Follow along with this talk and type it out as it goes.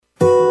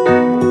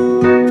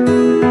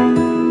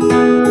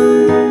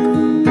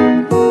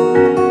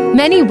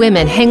Many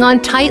women hang on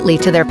tightly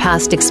to their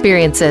past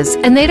experiences,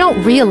 and they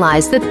don't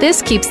realize that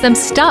this keeps them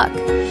stuck.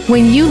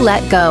 When you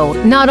let go,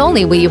 not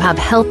only will you have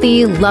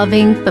healthy,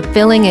 loving,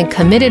 fulfilling, and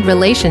committed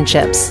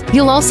relationships,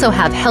 you'll also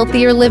have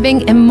healthier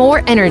living and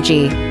more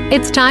energy.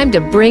 It's time to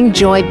bring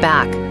joy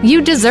back.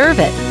 You deserve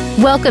it.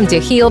 Welcome to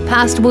Heal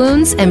Past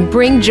Wounds and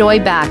Bring Joy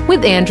Back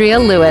with Andrea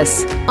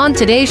Lewis. On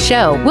today's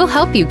show, we'll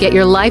help you get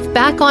your life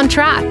back on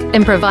track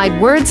and provide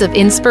words of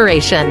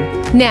inspiration.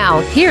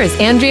 Now, here is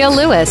Andrea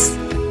Lewis.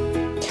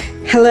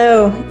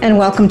 Hello, and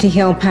welcome to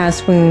Heal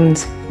Past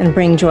Wounds and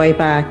Bring Joy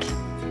Back.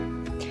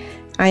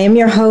 I am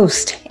your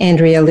host,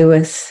 Andrea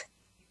Lewis.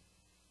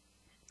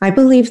 I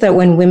believe that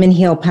when women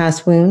heal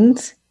past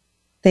wounds,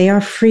 they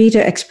are free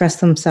to express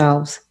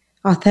themselves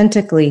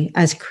authentically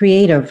as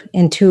creative,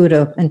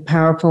 intuitive, and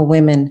powerful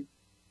women.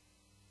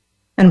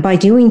 And by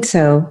doing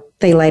so,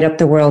 they light up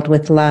the world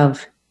with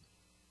love.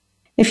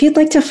 If you'd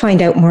like to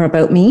find out more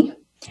about me,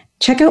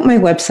 check out my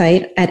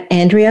website at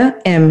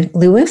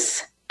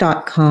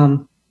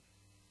andreamlewis.com.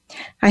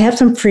 I have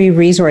some free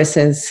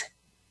resources,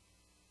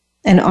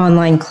 an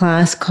online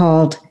class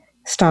called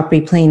Stop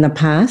Replaying the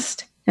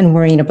Past and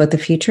Worrying About the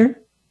Future.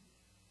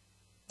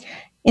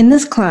 In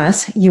this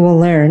class, you will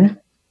learn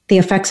the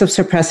effects of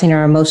suppressing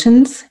our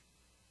emotions,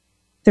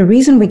 the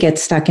reason we get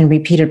stuck in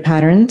repeated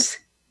patterns.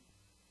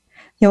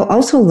 You'll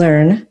also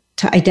learn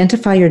to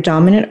identify your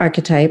dominant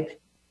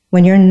archetype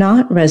when you're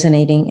not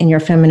resonating in your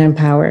feminine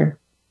power,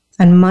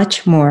 and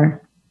much more.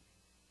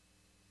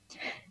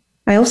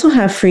 I also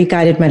have free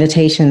guided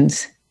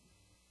meditations,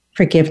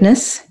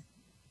 forgiveness,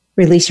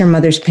 release your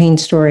mother's pain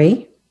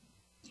story,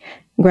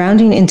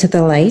 grounding into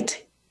the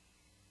light,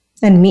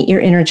 and meet your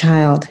inner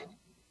child.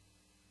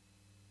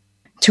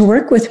 To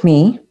work with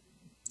me,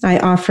 I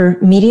offer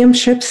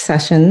mediumship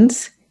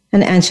sessions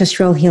and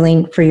ancestral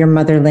healing for your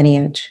mother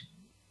lineage.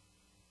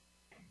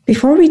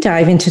 Before we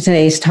dive into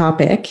today's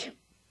topic,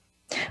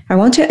 I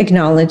want to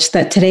acknowledge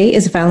that today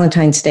is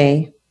Valentine's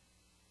Day,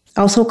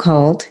 also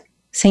called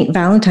St.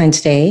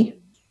 Valentine's Day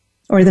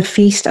or the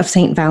Feast of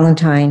St.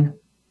 Valentine.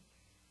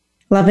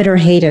 Love it or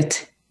hate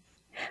it,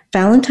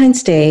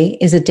 Valentine's Day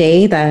is a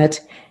day that,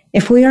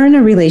 if we are in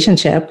a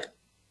relationship,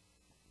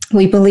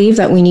 we believe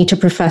that we need to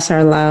profess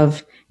our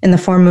love in the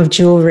form of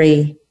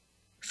jewelry,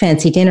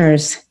 fancy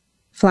dinners,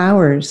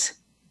 flowers,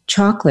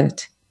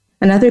 chocolate,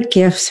 and other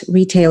gifts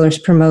retailers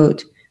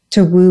promote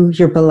to woo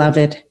your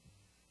beloved.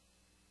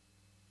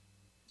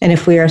 And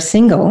if we are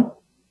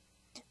single,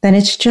 then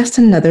it's just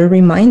another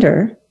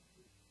reminder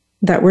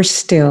that we're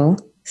still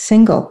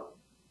single.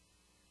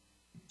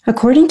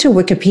 According to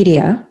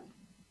Wikipedia,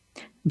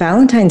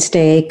 Valentine's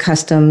Day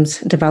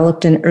customs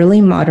developed in early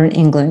modern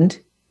England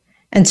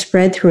and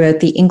spread throughout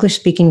the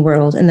English-speaking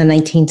world in the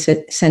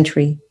 19th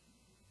century.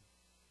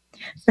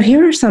 So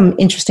here are some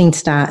interesting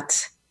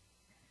stats.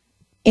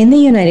 In the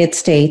United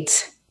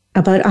States,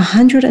 about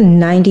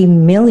 190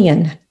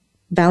 million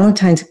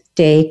Valentine's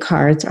Day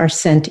cards are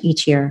sent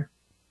each year.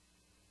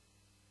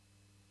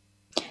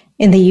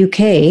 In the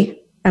UK,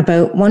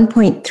 about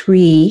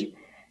 1.3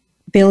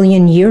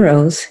 billion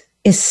euros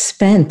is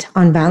spent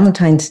on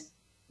Valentine's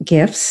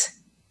gifts,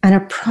 and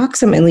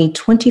approximately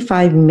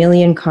 25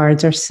 million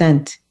cards are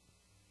sent.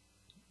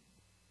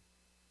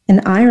 In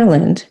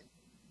Ireland,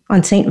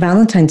 on St.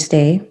 Valentine's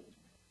Day,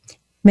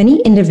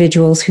 many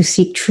individuals who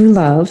seek true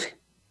love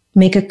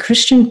make a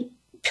Christian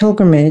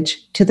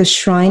pilgrimage to the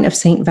shrine of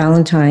St.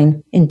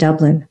 Valentine in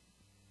Dublin.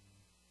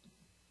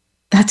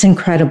 That's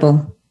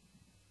incredible.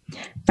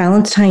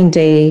 Valentine's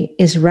Day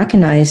is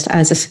recognized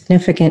as a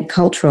significant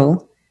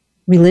cultural,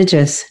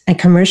 religious, and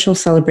commercial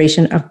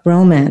celebration of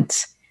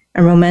romance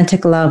and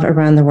romantic love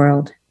around the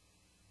world.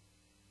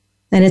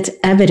 And it's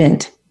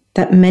evident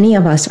that many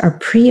of us are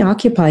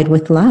preoccupied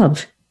with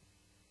love.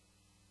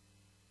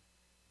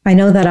 I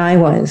know that I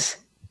was.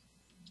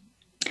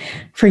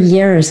 For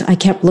years, I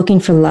kept looking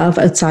for love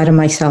outside of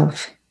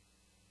myself,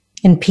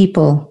 in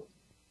people,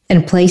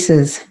 in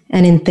places,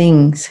 and in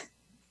things.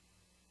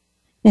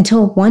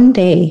 Until one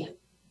day,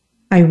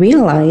 I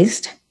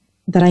realized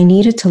that I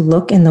needed to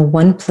look in the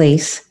one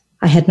place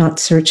I had not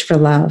searched for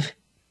love,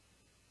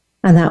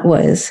 and that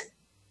was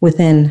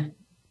within.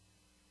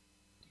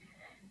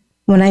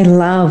 When I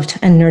loved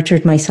and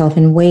nurtured myself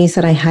in ways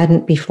that I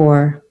hadn't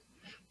before,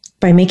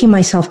 by making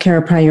my self-care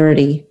a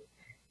priority,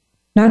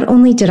 not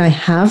only did I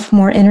have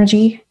more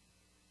energy,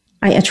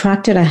 I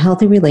attracted a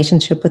healthy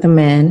relationship with a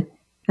man,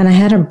 and I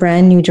had a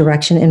brand new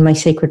direction in my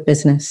sacred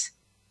business.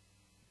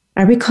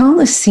 I recall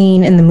a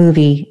scene in the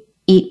movie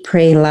Eat,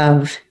 Pray,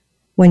 Love,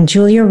 when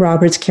Julia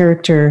Roberts'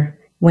 character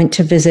went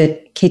to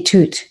visit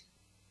Ketut,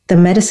 the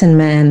medicine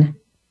man,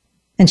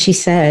 and she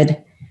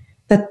said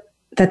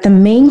that the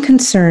main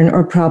concern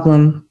or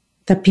problem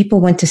that people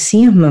went to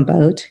see him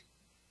about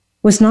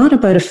was not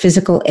about a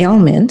physical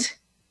ailment,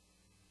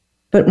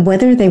 but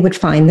whether they would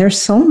find their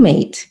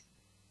soulmate.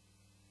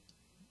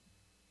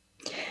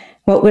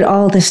 What would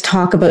all this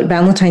talk about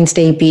Valentine's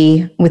Day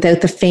be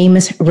without the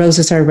famous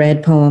Roses Are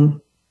Red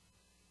poem?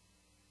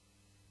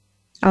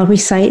 I'll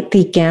recite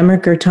the Gammer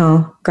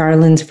Gurton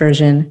Garland's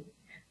version,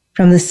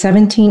 from the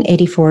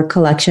 1784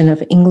 collection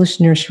of English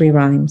nursery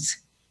rhymes.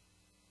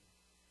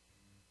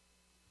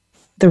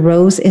 The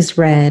rose is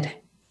red,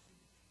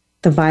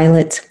 the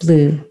violet's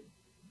blue,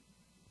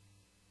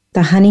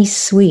 the honey's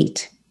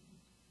sweet,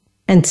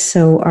 and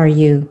so are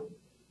you.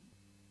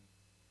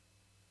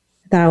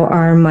 Thou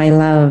art my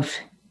love,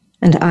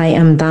 and I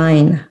am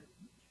thine.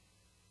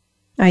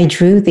 I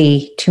drew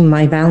thee to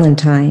my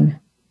Valentine.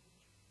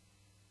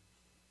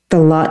 The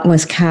lot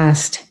was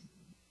cast,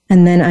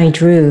 and then I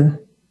drew,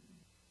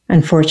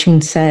 and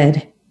fortune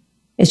said,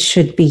 it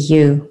should be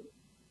you.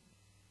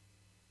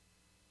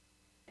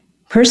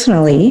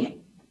 Personally,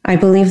 I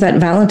believe that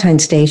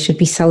Valentine's Day should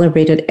be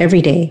celebrated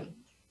every day.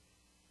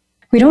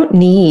 We don't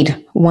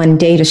need one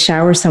day to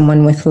shower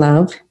someone with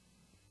love.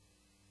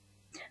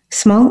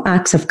 Small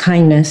acts of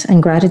kindness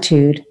and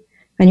gratitude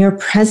and your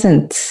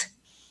presence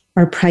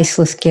are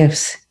priceless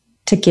gifts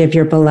to give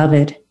your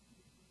beloved.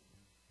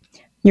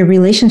 Your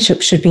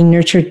relationship should be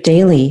nurtured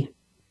daily,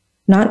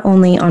 not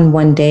only on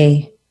one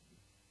day.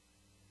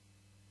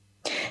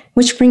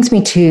 Which brings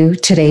me to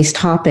today's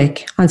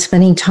topic on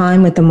spending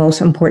time with the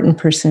most important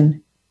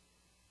person,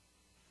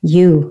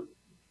 you.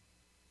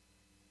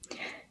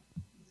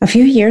 A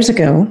few years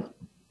ago,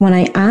 when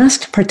I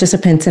asked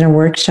participants in a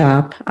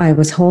workshop I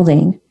was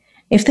holding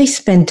if they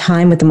spend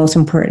time with the most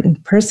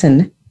important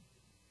person,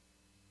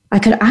 I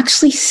could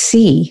actually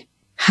see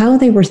how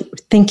they were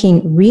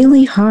thinking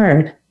really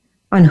hard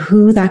on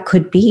who that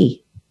could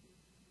be.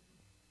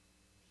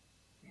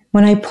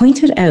 When I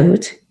pointed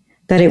out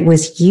that it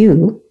was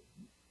you,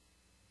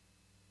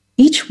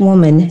 each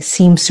woman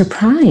seemed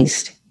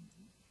surprised.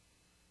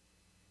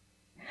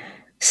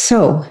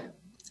 So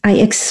I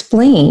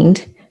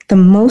explained the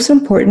most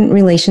important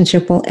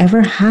relationship we'll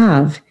ever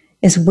have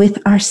is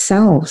with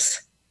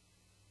ourselves.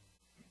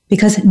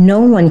 Because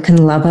no one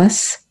can love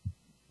us,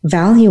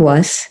 value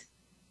us,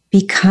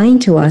 be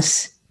kind to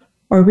us,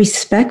 or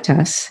respect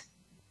us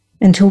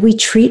until we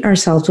treat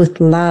ourselves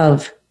with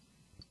love,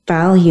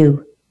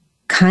 value,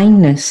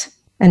 kindness,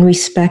 and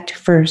respect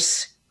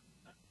first.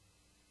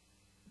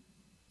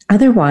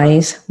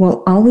 Otherwise,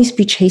 we'll always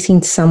be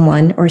chasing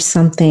someone or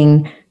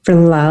something for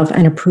love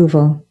and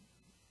approval.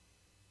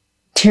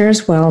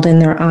 Tears welled in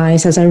their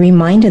eyes as I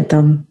reminded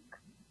them,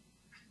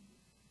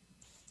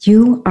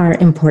 you are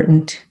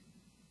important.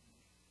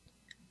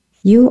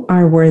 You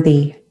are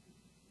worthy.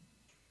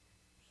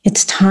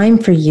 It's time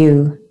for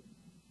you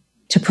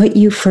to put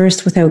you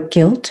first without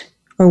guilt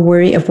or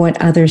worry of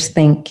what others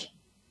think,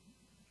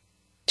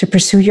 to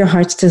pursue your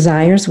heart's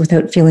desires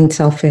without feeling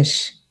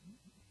selfish.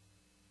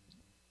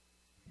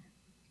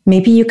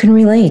 Maybe you can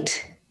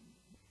relate.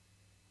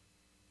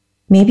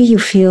 Maybe you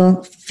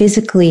feel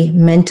physically,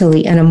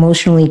 mentally, and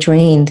emotionally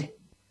drained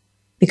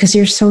because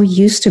you're so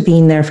used to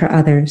being there for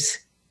others.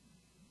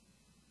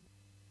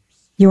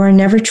 You are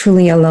never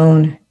truly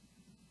alone.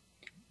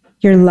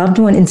 Your loved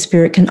one in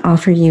spirit can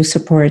offer you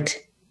support.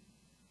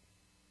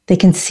 They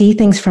can see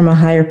things from a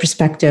higher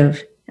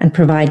perspective and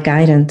provide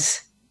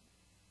guidance.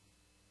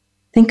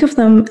 Think of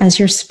them as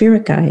your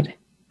spirit guide.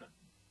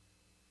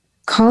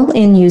 Call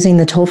in using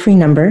the toll-free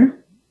number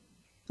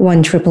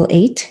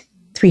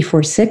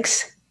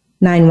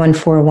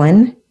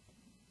 1-888-346-9141,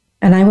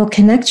 and I will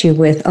connect you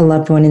with a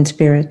loved one in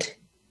spirit.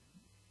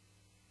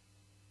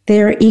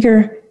 They are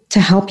eager to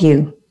help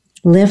you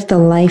live the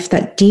life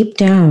that deep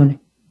down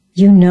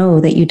you know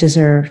that you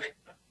deserve.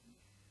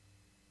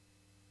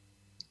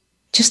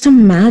 Just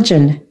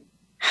imagine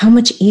how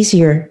much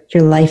easier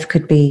your life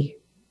could be.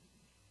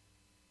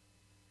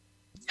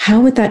 How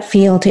would that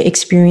feel to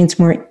experience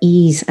more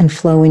ease and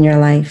flow in your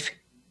life?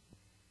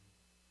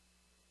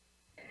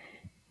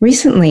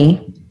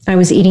 Recently, I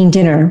was eating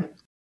dinner,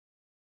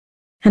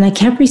 and I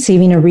kept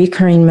receiving a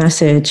recurring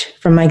message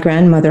from my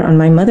grandmother on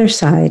my mother's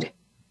side.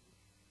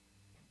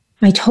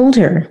 I told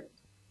her,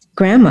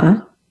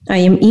 "Grandma, I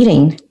am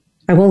eating.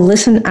 I will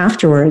listen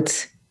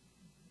afterwards."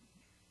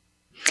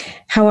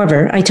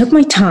 However, I took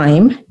my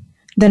time,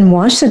 then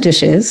washed the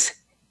dishes,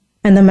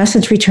 and the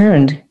message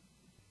returned.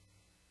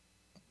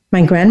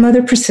 My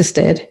grandmother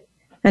persisted,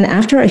 and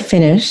after I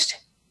finished,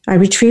 I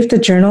retrieved the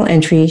journal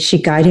entry she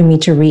guided me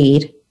to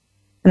read,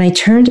 and I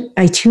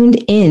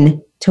tuned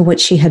in to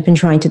what she had been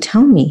trying to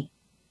tell me.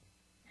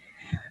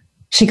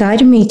 She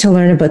guided me to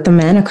learn about the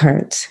mana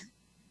cards.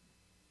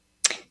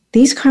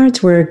 These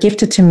cards were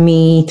gifted to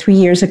me 3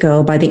 years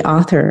ago by the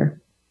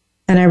author,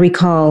 and I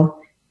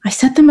recall I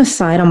set them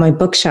aside on my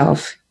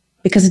bookshelf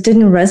because it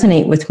didn't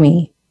resonate with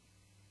me.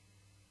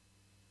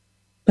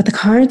 But the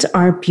cards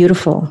are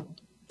beautiful.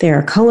 They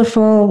are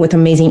colorful with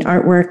amazing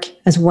artwork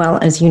as well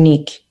as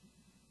unique.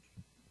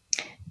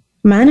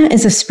 Mana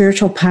is a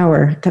spiritual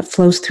power that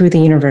flows through the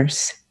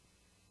universe.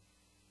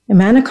 The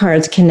mana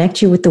cards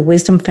connect you with the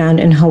wisdom found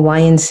in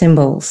Hawaiian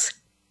symbols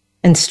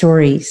and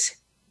stories.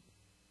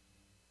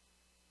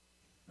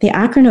 The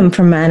acronym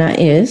for mana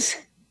is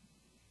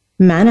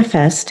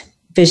Manifest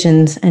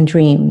Visions and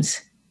Dreams.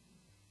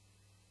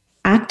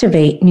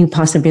 Activate new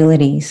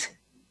possibilities.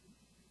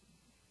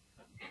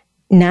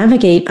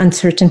 Navigate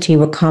uncertainty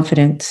with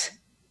confidence.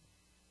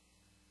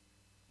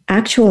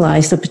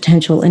 actualize the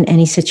potential in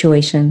any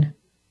situation.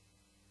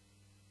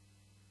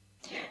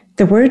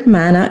 The word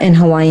mana in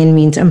Hawaiian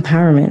means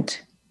empowerment.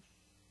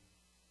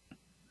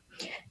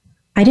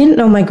 I didn't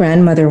know my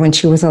grandmother when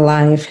she was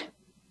alive.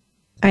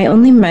 I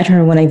only met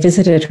her when I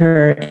visited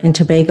her in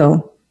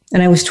Tobago,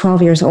 and I was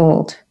 12 years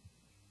old.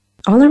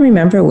 All I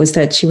remember was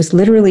that she was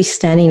literally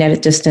standing at a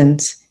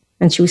distance,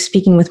 and she was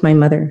speaking with my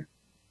mother.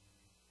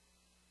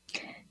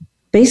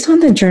 Based on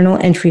the journal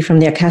entry from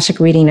the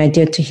Akashic reading I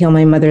did to heal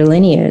my mother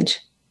lineage,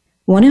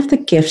 one of the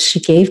gifts she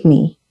gave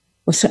me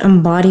was to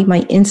embody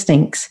my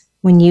instincts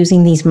when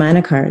using these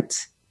mana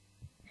cards.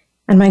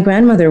 And my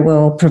grandmother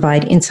will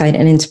provide insight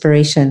and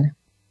inspiration.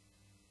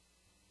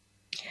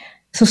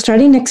 So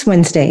starting next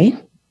Wednesday,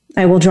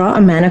 I will draw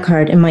a mana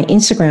card in my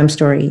Instagram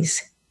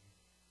stories.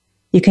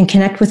 You can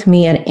connect with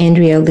me at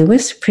Andrea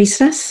Lewis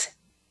Priestess.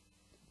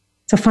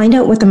 So find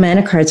out what the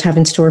mana cards have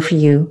in store for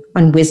you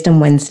on Wisdom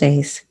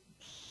Wednesdays.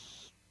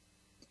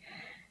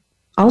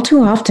 All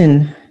too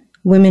often,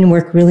 women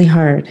work really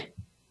hard.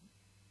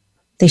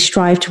 They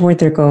strive toward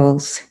their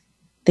goals.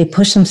 They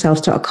push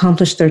themselves to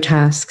accomplish their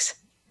tasks.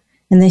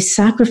 And they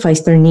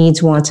sacrifice their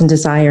needs, wants, and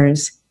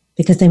desires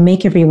because they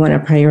make everyone a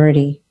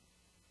priority.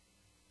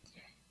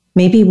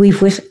 Maybe we've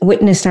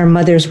witnessed our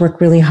mothers work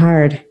really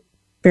hard,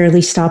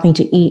 barely stopping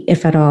to eat,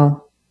 if at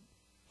all.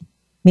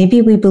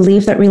 Maybe we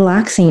believe that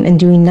relaxing and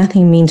doing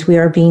nothing means we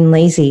are being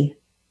lazy.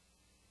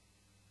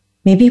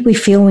 Maybe we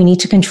feel we need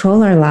to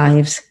control our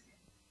lives,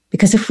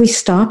 because if we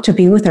stop to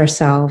be with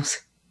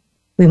ourselves,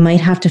 we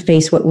might have to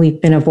face what we've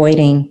been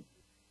avoiding,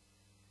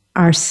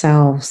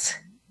 ourselves.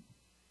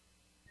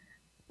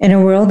 In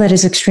a world that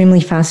is extremely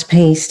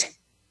fast-paced,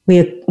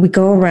 we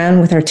go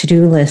around with our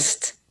to-do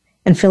lists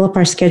and fill up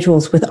our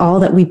schedules with all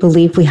that we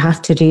believe we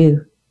have to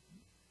do.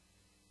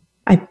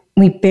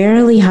 We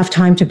barely have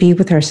time to be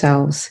with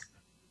ourselves.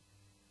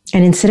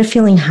 And instead of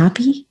feeling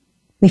happy,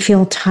 we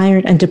feel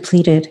tired and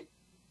depleted.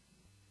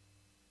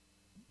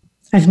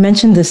 I've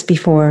mentioned this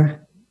before.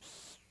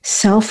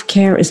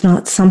 Self-care is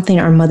not something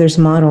our mothers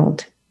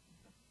modeled.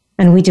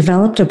 And we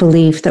developed a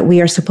belief that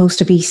we are supposed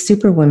to be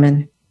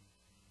superwomen.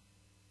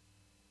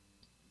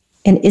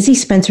 In Izzy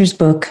Spencer's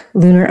book,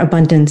 Lunar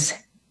Abundance,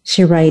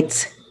 she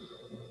writes,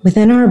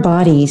 "Within our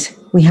bodies,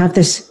 we have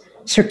this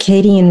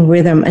circadian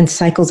rhythm and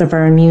cycles of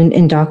our immune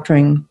and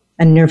doctrine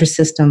and nervous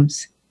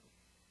systems.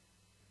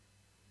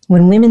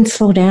 When women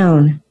slow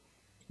down,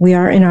 we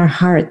are in our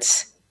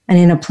hearts and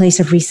in a place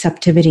of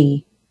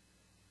receptivity.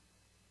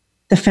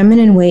 The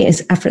feminine way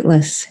is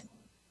effortless.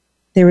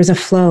 There is a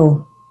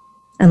flow,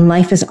 and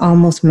life is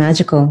almost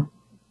magical.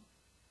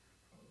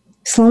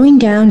 Slowing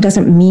down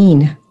doesn't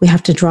mean we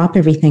have to drop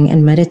everything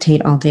and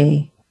meditate all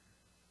day.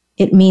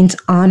 It means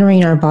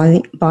honoring our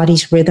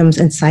body's rhythms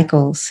and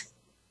cycles.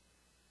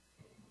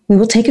 We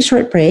will take a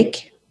short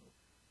break,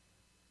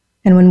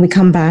 and when we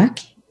come back,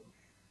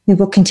 we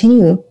will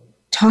continue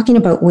talking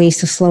about ways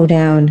to slow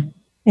down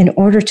in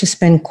order to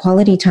spend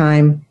quality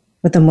time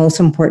with the most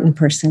important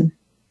person,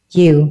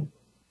 you."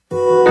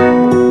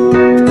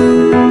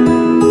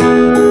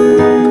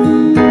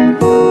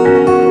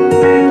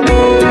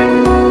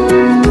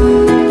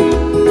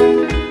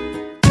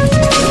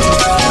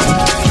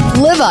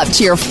 Live up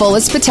to your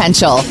fullest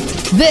potential.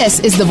 This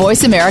is the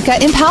Voice America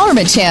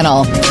Empowerment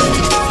Channel.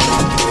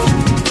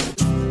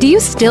 Do you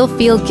still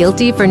feel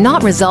guilty for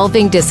not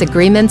resolving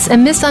disagreements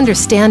and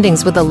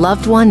misunderstandings with a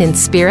loved one in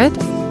spirit?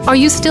 Are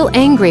you still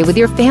angry with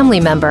your family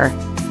member?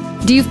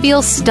 Do you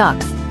feel stuck,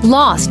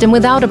 lost, and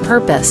without a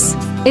purpose?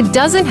 It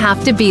doesn't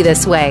have to be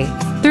this way.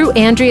 Through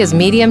Andrea's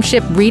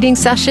mediumship reading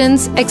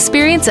sessions,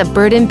 experience a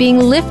burden being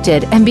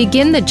lifted and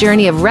begin the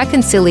journey of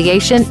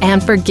reconciliation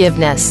and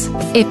forgiveness.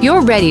 If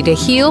you're ready to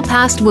heal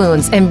past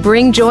wounds and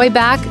bring joy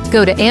back,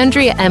 go to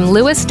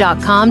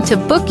AndreaMLewis.com to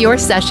book your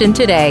session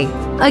today.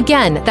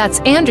 Again, that's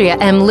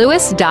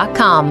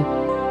AndreaMLewis.com.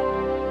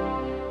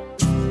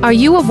 Are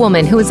you a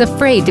woman who is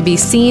afraid to be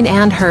seen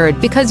and heard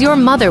because your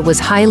mother was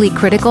highly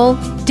critical?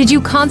 Did you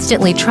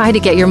constantly try to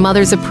get your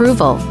mother's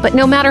approval, but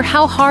no matter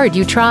how hard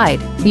you tried,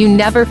 you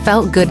never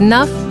felt good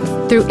enough?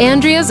 Through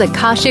Andrea's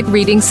Akashic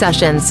reading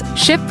sessions,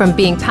 shift from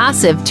being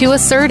passive to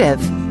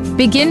assertive.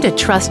 Begin to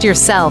trust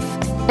yourself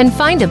and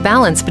find a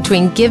balance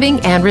between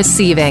giving and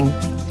receiving.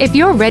 If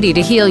you're ready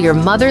to heal your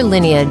mother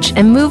lineage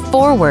and move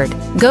forward,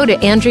 go to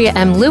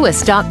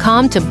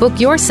AndreaMLewis.com to book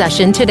your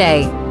session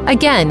today.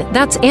 Again,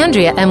 that's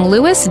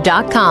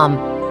AndreaMLewis.com.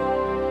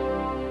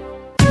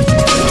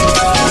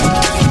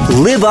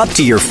 Live up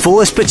to your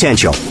fullest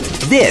potential.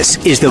 This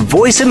is the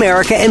Voice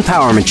America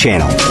Empowerment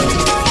Channel.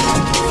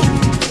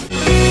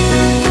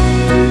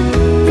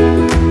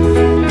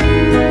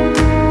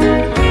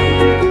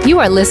 You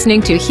are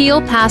listening to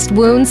Heal Past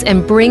Wounds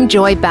and Bring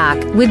Joy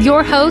Back with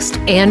your host,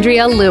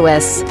 Andrea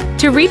Lewis.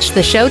 To reach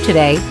the show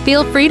today,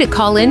 feel free to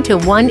call in to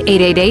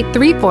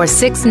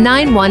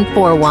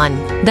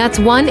 1-888-346-9141. That's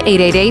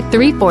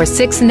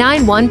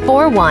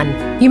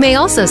 1-888-346-9141. You may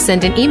also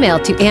send an email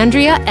to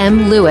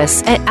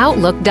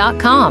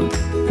AndreaMLewis@outlook.com.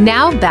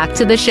 Now back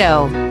to the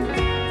show.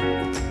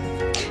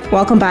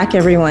 Welcome back,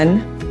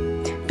 everyone.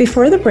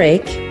 Before the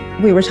break,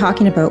 we were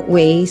talking about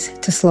ways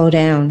to slow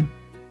down.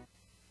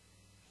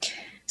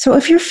 So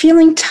if you're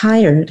feeling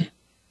tired,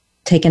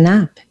 take a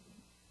nap.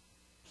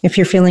 If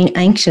you're feeling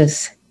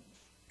anxious,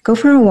 go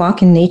for a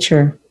walk in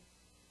nature.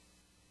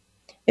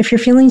 If you're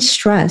feeling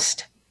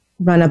stressed,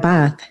 run a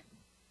bath.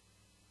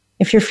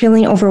 If you're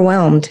feeling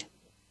overwhelmed,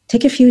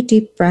 take a few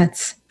deep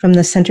breaths from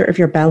the center of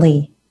your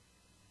belly.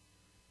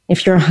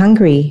 If you're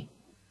hungry,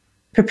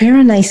 prepare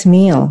a nice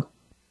meal.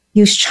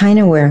 Use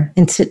Chinaware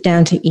and sit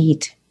down to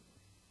eat.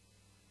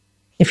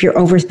 If you're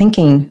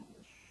overthinking,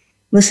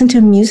 listen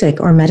to music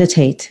or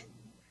meditate.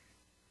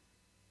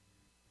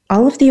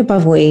 All of the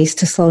above ways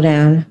to slow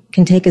down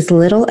can take as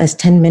little as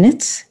 10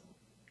 minutes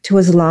to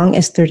as long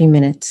as 30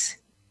 minutes.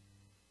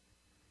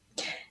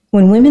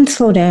 When women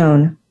slow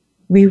down,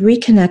 we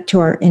reconnect to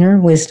our inner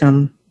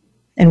wisdom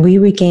and we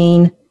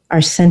regain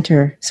our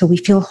center so we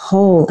feel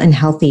whole and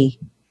healthy.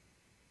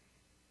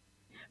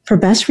 For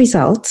best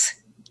results,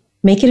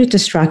 make it a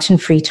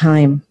distraction-free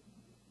time.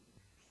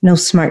 No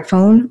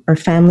smartphone or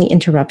family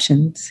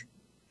interruptions,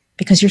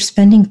 because you're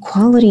spending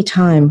quality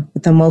time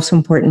with the most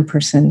important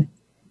person,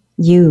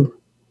 you.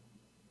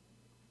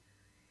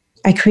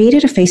 I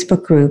created a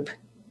Facebook group,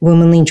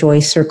 Womanly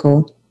Joy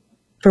Circle,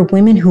 for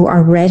women who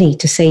are ready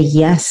to say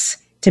yes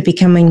to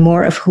becoming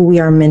more of who we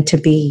are meant to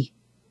be.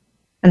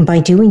 And by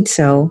doing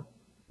so,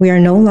 we are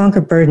no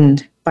longer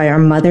burdened by our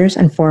mothers'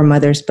 and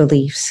foremothers'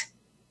 beliefs.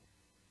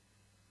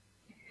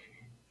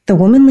 The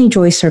Womanly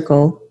Joy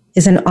Circle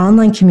is an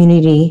online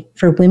community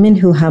for women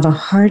who have a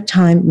hard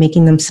time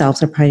making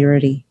themselves a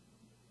priority.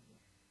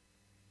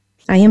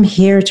 I am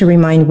here to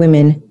remind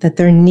women that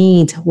their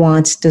needs,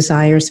 wants,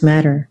 desires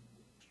matter.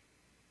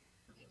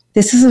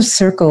 This is a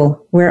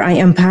circle where I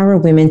empower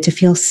women to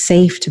feel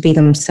safe to be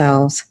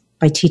themselves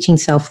by teaching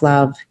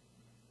self-love.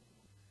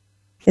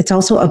 It's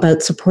also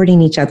about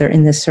supporting each other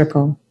in this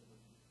circle.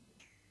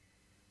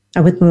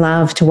 I would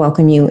love to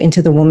welcome you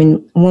into the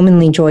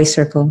Womanly Joy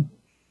Circle.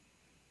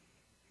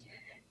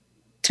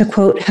 To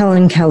quote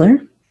Helen Keller,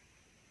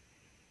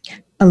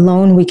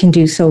 "Alone we can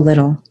do so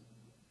little.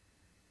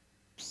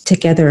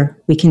 Together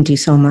we can do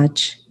so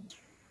much."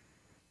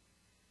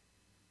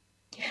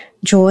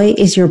 Joy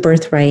is your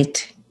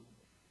birthright.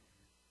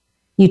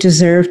 You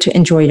deserve to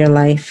enjoy your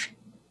life.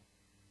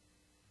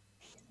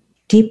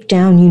 Deep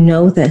down, you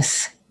know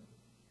this,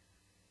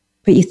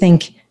 but you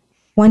think,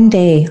 one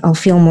day I'll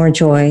feel more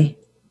joy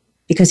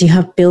because you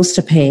have bills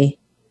to pay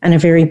and a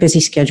very busy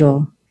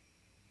schedule.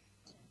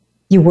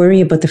 You worry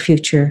about the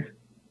future.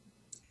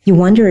 You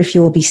wonder if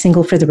you will be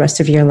single for the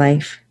rest of your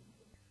life.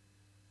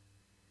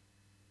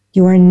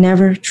 You are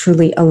never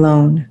truly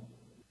alone.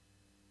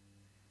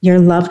 Your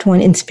loved one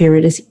in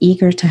spirit is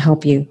eager to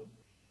help you.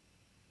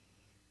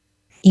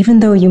 Even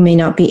though you may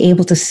not be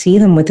able to see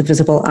them with the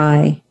visible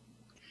eye,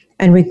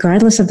 and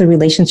regardless of the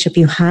relationship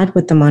you had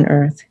with them on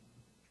earth,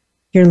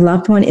 your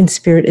loved one in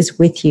spirit is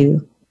with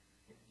you,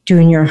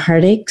 during your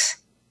heartaches,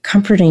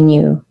 comforting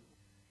you,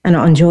 and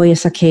on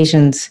joyous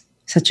occasions,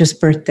 such as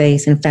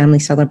birthdays and family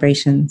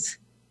celebrations.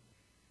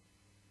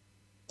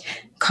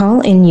 Call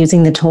in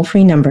using the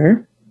toll-free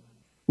number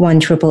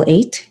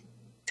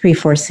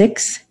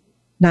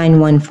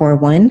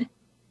 1-888-346-9141,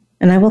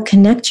 and I will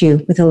connect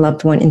you with a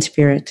loved one in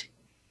spirit.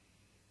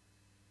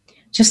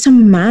 Just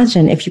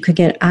imagine if you could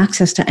get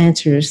access to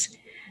answers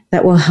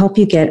that will help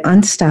you get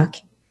unstuck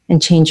and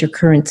change your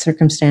current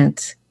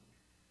circumstance.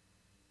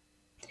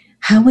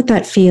 How would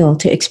that feel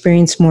to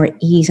experience more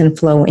ease and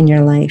flow in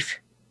your life?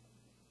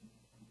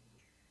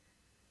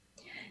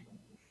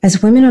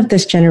 As women of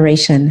this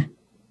generation,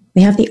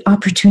 we have the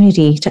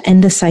opportunity to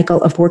end the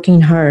cycle of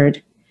working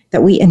hard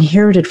that we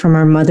inherited from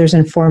our mothers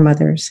and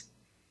foremothers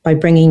by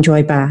bringing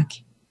joy back.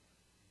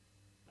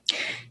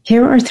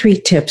 Here are 3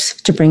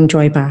 tips to bring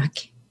joy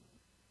back.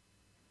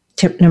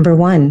 Tip number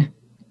 1,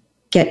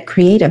 get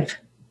creative.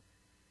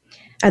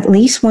 At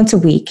least once a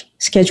week,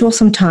 schedule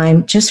some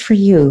time just for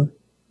you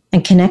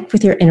and connect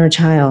with your inner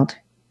child.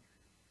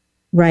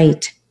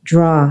 Write,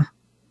 draw,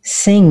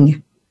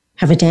 sing,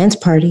 have a dance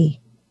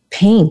party,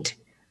 paint,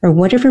 or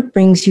whatever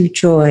brings you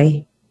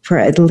joy for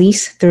at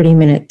least 30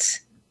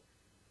 minutes.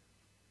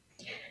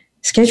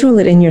 Schedule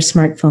it in your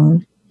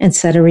smartphone and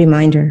set a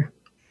reminder.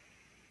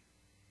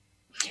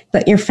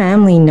 Let your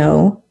family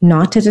know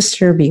not to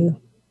disturb you.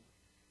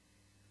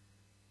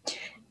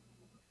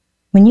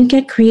 When you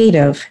get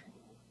creative,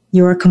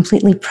 you are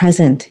completely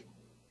present.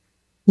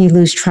 You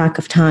lose track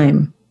of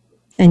time,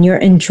 and you're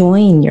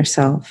enjoying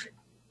yourself.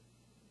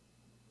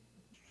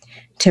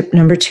 Tip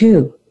number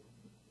 2,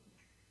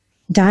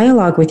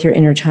 dialogue with your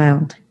inner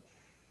child.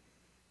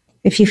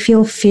 If you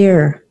feel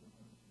fear,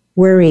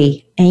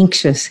 worry,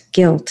 anxious,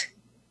 guilt,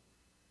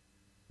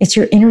 it's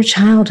your inner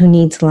child who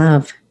needs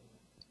love.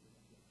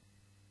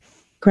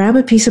 Grab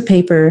a piece of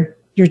paper,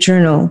 your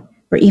journal,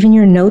 or even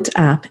your notes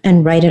app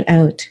and write it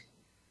out.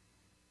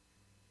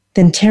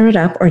 Then tear it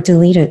up or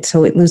delete it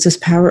so it loses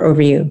power over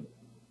you.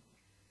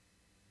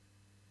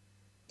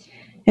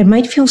 It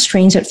might feel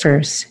strange at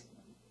first.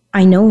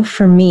 I know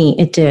for me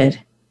it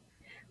did.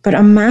 But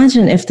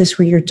imagine if this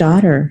were your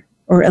daughter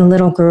or a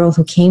little girl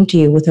who came to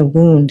you with a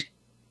wound.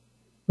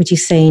 Would you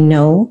say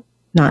no,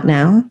 not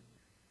now?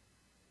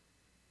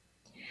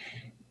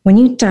 When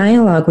you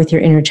dialogue with your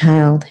inner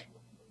child,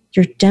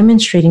 you're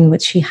demonstrating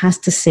what she has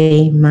to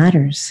say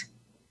matters.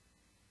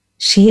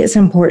 She is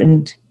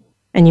important,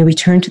 and you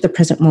return to the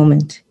present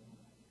moment,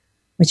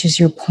 which is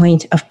your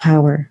point of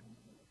power.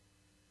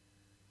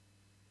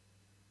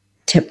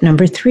 Tip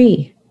number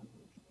 3,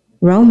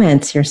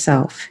 romance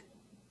yourself.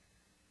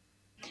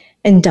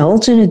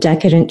 Indulge in a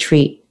decadent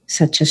treat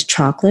such as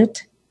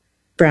chocolate,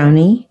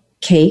 brownie,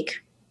 cake,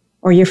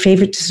 or your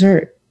favorite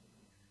dessert.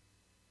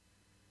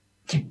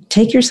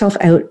 Take yourself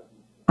out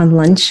on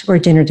lunch or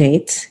dinner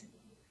dates.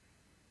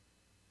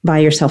 Buy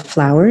yourself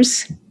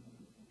flowers.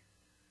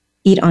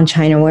 Eat on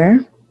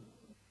Chinaware.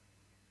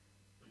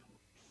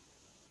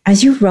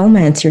 As you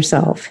romance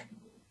yourself,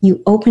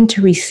 you open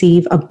to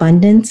receive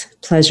abundance,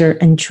 pleasure,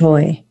 and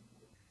joy.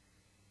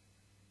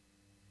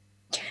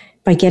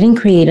 By getting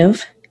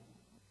creative,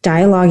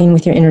 dialoguing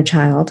with your inner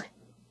child,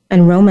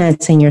 and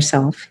romancing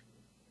yourself,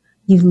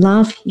 you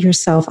love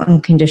yourself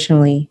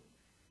unconditionally.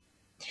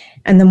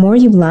 And the more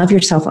you love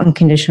yourself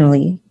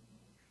unconditionally,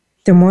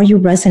 the more you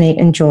resonate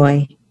in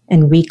joy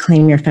and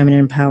reclaim your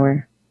feminine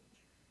power.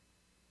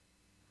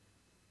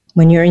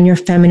 When you're in your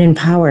feminine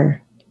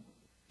power,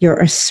 you're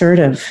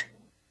assertive,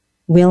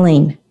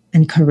 willing,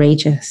 and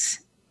courageous.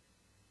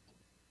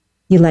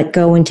 You let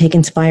go and take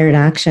inspired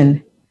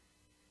action.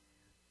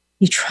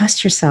 You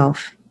trust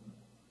yourself.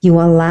 You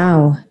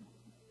allow.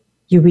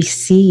 You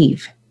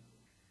receive.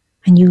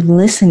 And you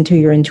listen to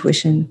your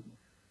intuition.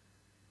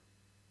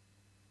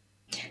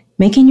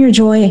 Making your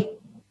joy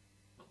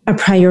a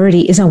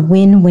priority is a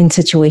win-win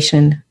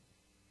situation.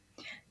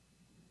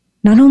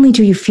 Not only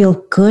do you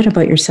feel good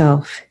about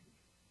yourself,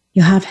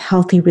 you have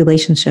healthy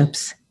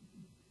relationships.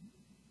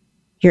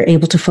 You're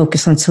able to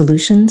focus on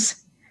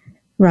solutions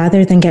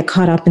rather than get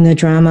caught up in the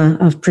drama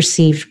of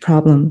perceived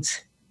problems.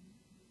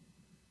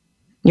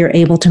 You're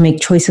able to make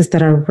choices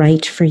that are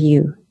right for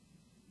you.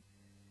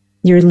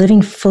 You're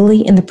living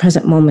fully in the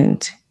present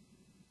moment,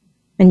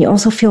 and you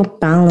also feel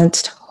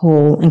balanced,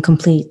 whole, and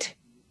complete.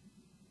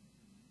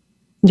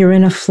 You're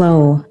in a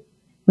flow,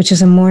 which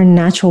is a more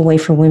natural way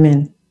for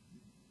women.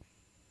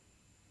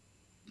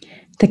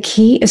 The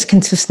key is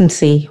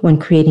consistency when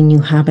creating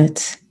new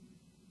habits.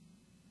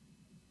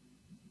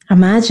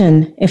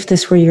 Imagine if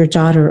this were your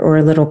daughter or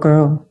a little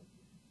girl.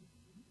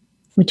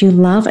 Would you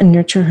love and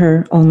nurture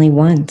her only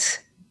once?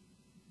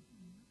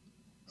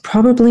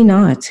 Probably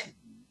not.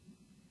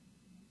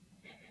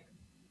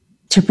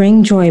 To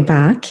bring joy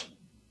back,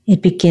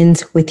 it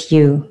begins with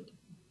you.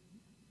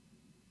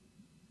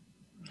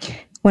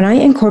 When I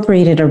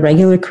incorporated a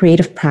regular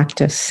creative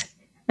practice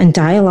and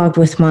dialogued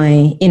with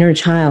my inner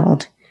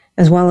child,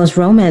 as well as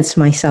romanced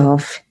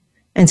myself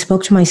and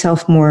spoke to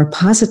myself more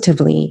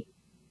positively,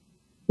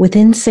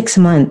 within 6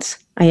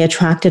 months, I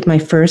attracted my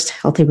first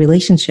healthy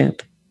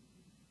relationship.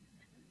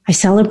 I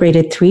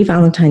celebrated 3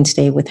 Valentine's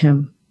Day with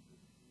him.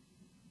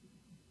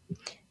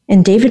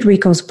 In David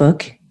Rico's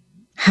book,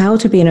 How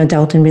to Be an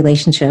Adult in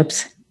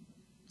Relationships,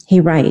 he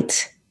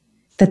writes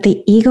that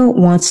the ego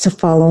wants to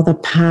follow the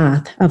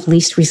path of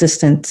least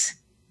resistance,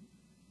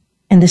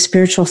 and the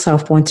spiritual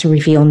self wants to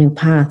reveal new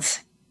paths.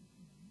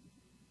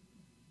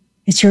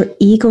 It's your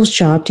ego's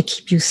job to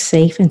keep you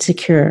safe and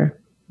secure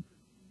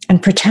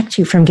and protect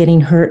you from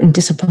getting hurt and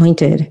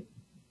disappointed,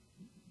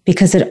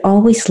 because it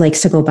always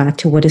likes to go back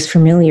to what is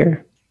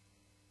familiar.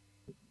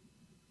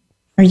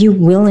 Are you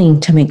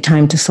willing to make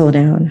time to slow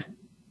down?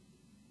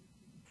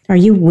 Are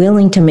you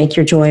willing to make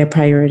your joy a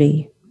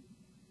priority?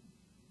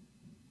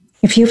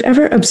 If you've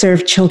ever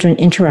observed children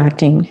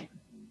interacting,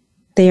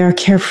 they are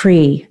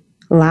carefree,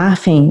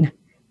 laughing,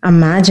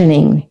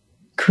 imagining,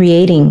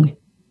 creating,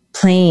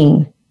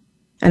 playing,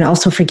 and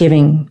also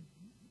forgiving.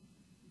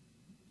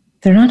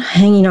 They're not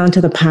hanging on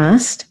to the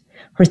past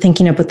or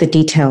thinking about the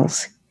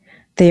details.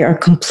 They are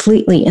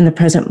completely in the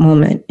present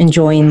moment,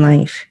 enjoying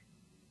life.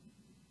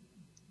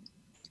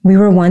 We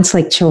were once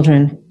like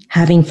children,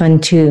 having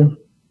fun too.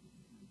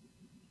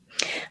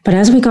 But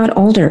as we got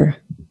older,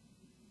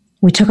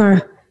 we took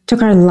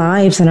our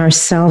lives and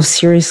ourselves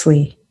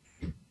seriously.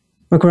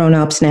 We're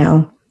grown-ups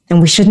now,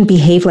 and we shouldn't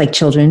behave like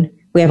children.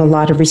 We have a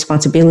lot of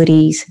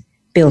responsibilities,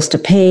 bills to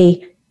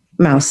pay,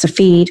 mouths to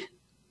feed,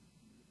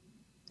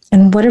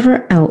 and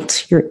whatever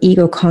else your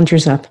ego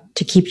conjures up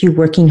to keep you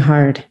working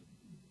hard.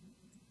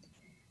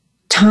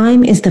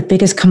 Time is the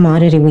biggest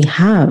commodity we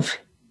have,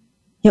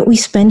 yet we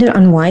spend it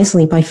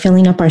unwisely by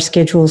filling up our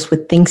schedules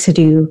with things to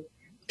do,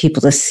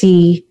 people to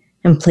see,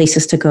 and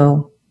places to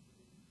go.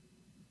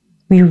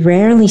 We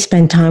rarely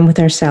spend time with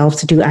ourselves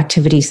to do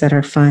activities that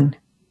are fun.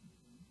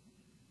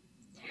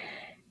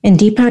 In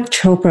Deepak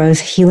Chopra's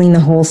Healing the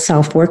Whole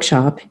Self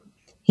workshop,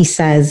 he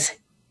says,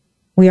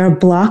 "We are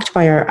blocked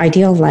by our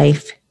ideal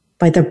life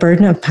by the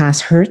burden of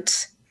past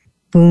hurts,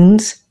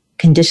 wounds,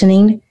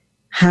 conditioning,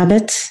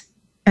 habits,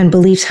 and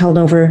beliefs held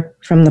over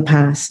from the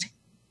past."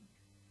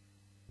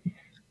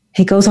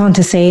 He goes on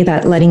to say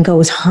that letting go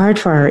is hard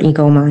for our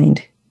ego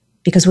mind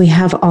because we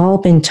have all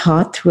been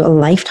taught through a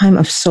lifetime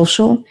of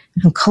social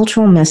and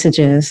cultural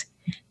messages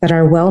that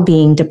our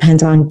well-being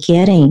depends on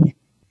getting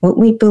what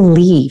we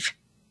believe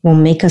will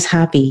make us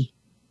happy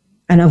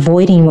and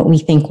avoiding what we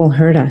think will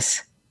hurt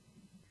us.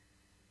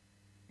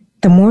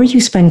 The more you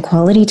spend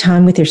quality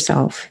time with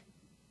yourself,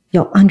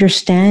 you'll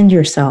understand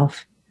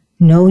yourself,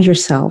 know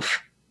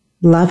yourself,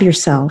 love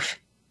yourself,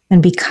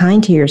 and be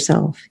kind to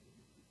yourself.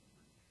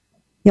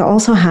 You'll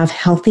also have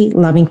healthy,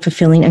 loving,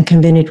 fulfilling, and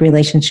committed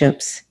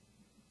relationships,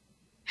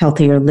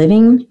 healthier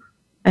living,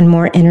 and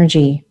more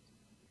energy,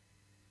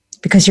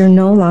 because you're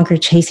no longer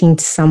chasing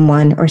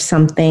someone or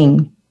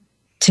something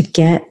to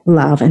get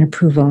love and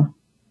approval.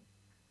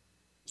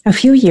 A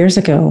few years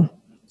ago,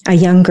 a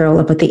young girl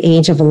about the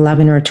age of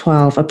 11 or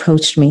 12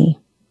 approached me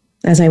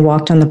as I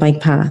walked on the bike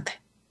path.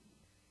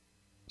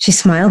 She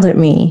smiled at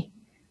me,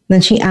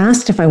 then she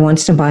asked if I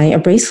wanted to buy a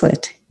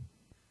bracelet.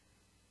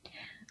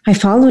 I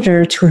followed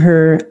her to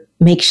her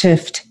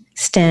makeshift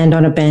stand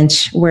on a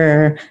bench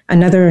where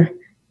another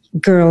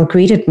girl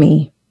greeted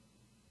me.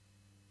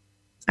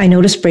 I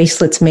noticed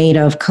bracelets made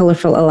of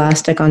colorful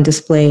elastic on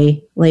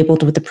display,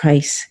 labeled with the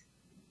price.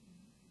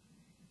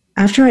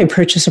 After I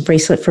purchased a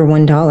bracelet for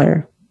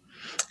 $1,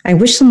 I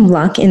wished them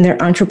luck in their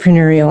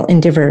entrepreneurial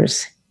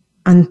endeavors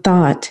and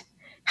thought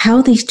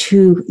how these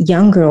two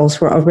young girls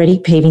were already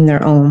paving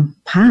their own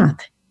path.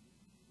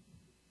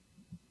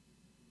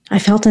 I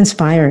felt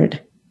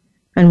inspired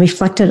and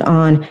reflected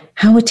on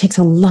how it takes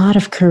a lot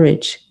of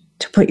courage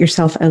to put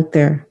yourself out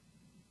there,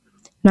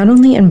 not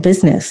only in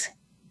business,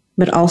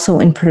 but also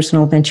in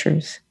personal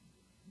ventures.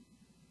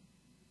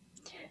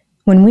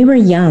 When we were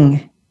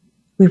young,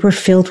 we were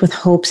filled with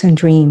hopes and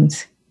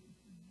dreams.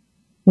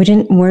 We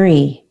didn't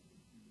worry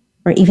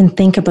or even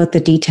think about the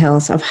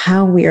details of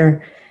how we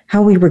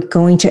were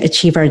going to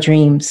achieve our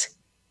dreams.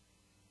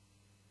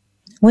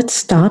 What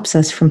stops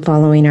us from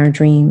following our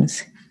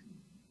dreams?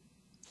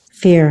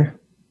 Fear.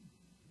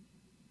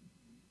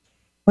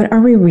 What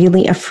are we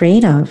really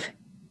afraid of?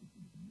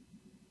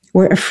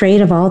 We're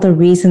afraid of all the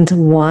reasons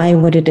why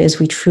what it is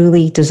we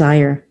truly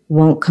desire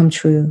won't come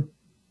true.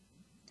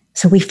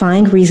 So we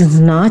find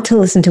reasons not to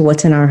listen to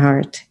what's in our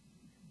heart.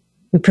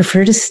 We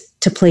prefer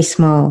to play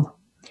small,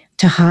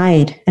 to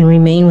hide and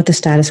remain with the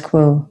status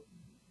quo.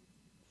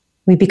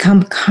 We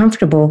become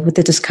comfortable with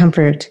the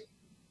discomfort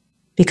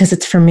because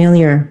it's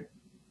familiar.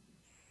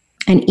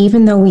 And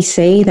even though we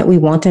say that we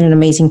wanted an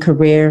amazing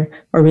career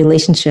or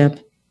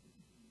relationship,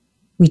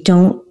 we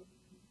don't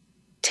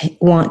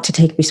want to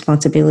take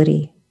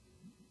responsibility.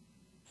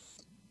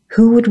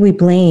 Who would we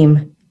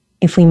blame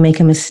if we make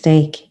a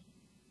mistake?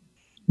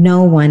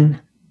 No one.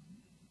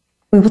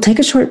 We will take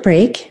a short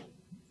break,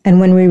 and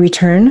when we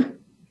return,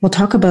 we'll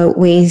talk about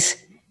ways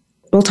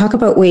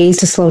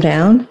to slow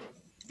down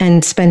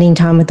and spending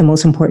time with the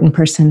most important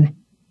person,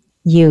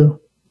 you.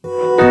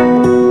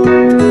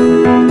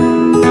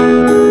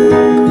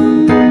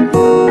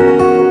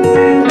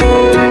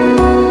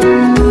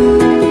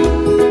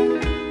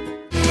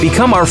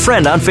 Become our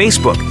friend on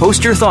Facebook.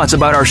 Post your thoughts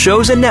about our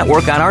shows and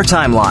network on our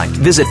timeline.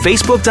 Visit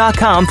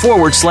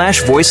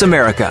facebook.com/Voice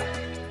America.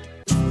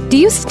 Do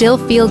you still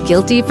feel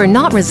guilty for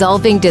not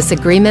resolving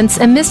disagreements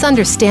and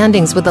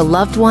misunderstandings with a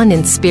loved one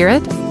in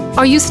spirit?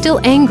 Are you still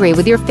angry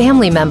with your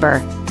family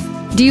member?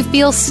 Do you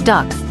feel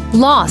stuck,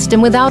 lost,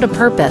 and without a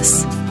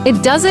purpose?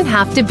 It doesn't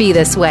have to be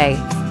this way.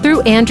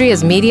 Through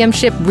Andrea's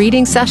mediumship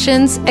reading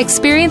sessions,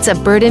 experience a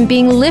burden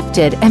being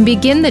lifted and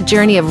begin the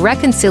journey of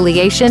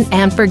reconciliation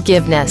and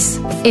forgiveness.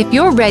 If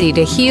you're ready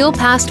to heal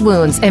past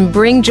wounds and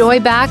bring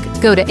joy back,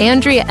 go to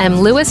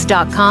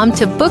AndreaMLewis.com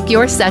to book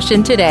your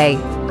session today.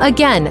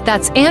 Again,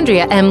 that's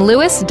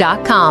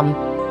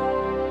AndreaMLewis.com.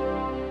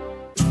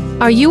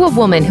 Are you a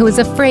woman who is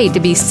afraid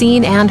to be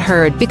seen and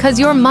heard because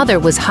your mother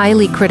was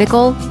highly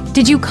critical?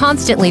 Did you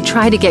constantly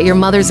try to get your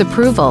mother's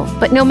approval,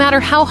 but no matter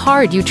how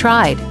hard you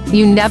tried,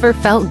 you never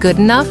felt good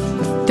enough?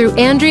 Through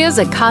Andrea's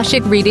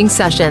Akashic reading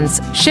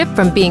sessions, shift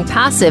from being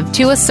passive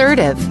to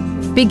assertive.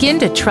 Begin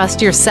to trust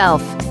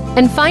yourself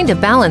and find a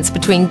balance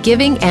between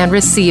giving and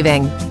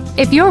receiving.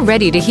 If you're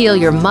ready to heal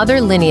your mother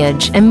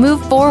lineage and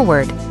move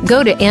forward,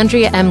 go to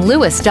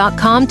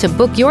AndreaMLewis.com to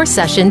book your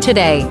session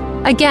today.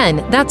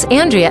 Again, that's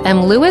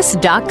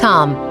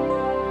AndreaMLewis.com.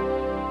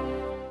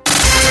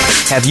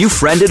 Have you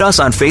friended us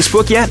on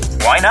Facebook yet?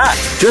 Why not?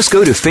 Just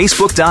go to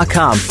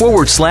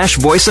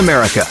Facebook.com/Voice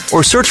America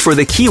or search for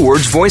the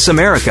keywords Voice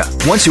America.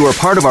 Once you are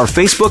part of our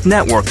Facebook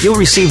network, you'll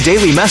receive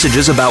daily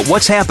messages about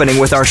what's happening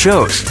with our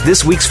shows,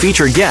 this week's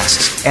featured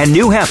guests, and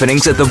new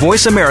happenings at the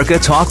Voice America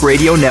Talk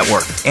Radio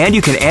Network. And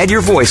you can add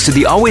your voice to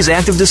the always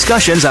active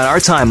discussions on our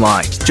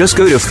timeline. Just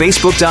go to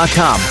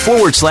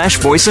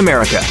Facebook.com/Voice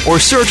America or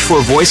search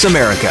for Voice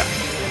America.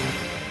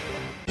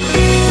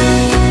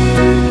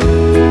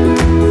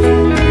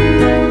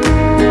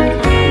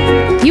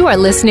 You are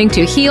listening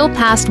to Heal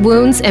Past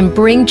Wounds and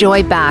Bring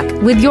Joy Back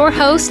with your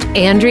host,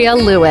 Andrea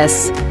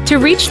Lewis. To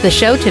reach the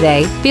show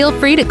today, feel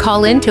free to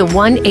call in to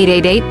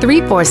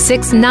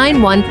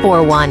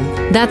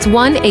 1-888-346-9141. That's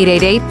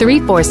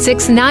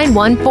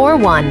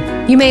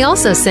 1-888-346-9141. You may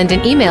also send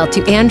an email to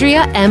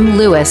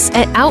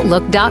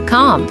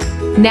AndreaMLewis@outlook.com.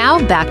 Now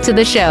back to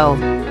the show.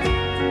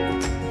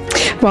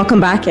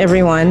 Welcome back,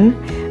 everyone.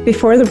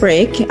 Before the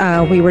break,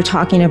 we were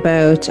talking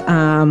about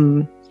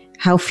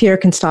how fear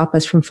can stop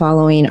us from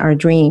following our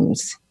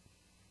dreams.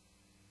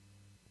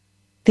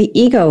 The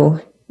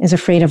ego is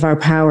afraid of our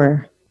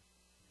power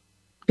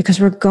because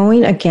we're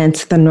going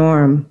against the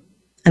norm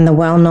and the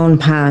well-known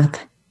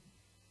path,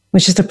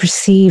 which is the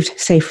perceived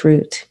safe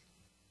route.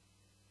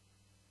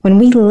 When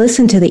we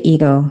listen to the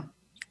ego,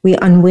 we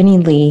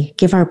unwittingly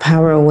give our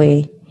power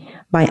away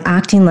by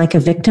acting like a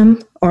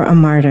victim or a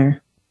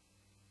martyr.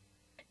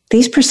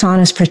 These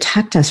personas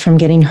protect us from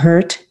getting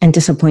hurt and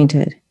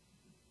disappointed.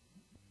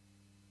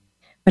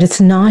 But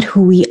it's not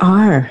who we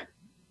are.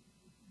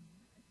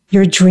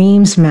 Your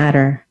dreams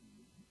matter.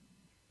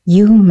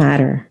 You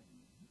matter.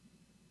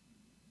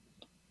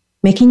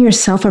 Making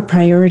yourself a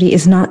priority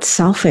is not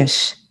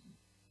selfish.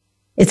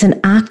 It's an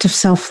act of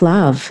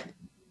self-love.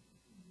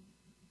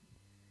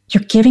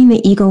 You're giving the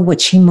ego what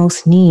she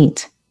most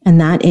needs, and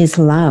that is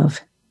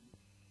love.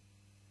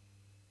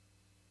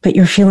 But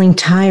you're feeling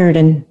tired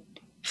and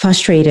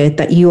frustrated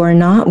that you are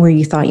not where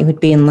you thought you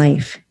would be in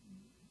life.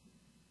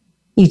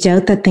 You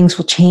doubt that things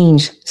will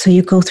change, so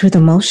you go through the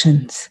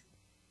motions.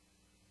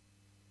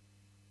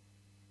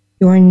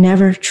 You are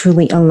never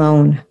truly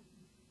alone.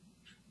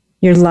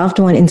 Your loved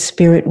one in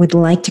spirit would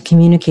like to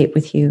communicate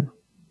with you.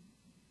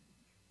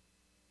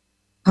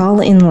 Call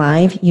in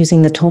live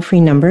using the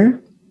toll-free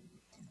number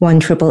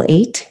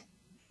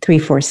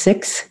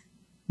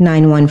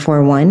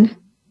 1-888-346-9141,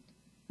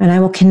 and I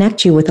will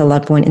connect you with a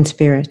loved one in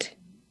spirit.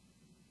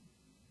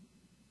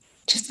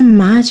 Just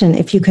imagine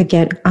if you could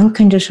get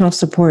unconditional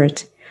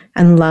support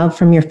and love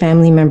from your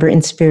family member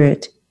in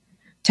spirit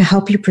to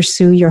help you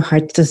pursue your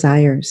heart's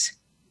desires.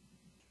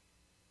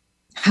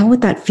 How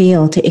would that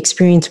feel to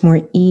experience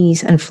more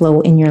ease and flow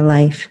in your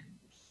life?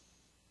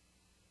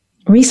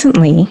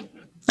 Recently,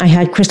 I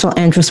had Crystal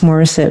Andrus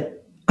Morissette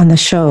on the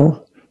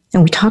show,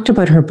 and we talked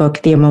about her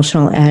book, The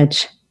Emotional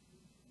Edge.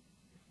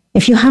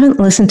 If you haven't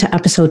listened to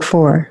episode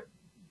 4,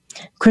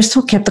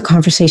 Crystal kept the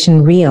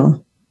conversation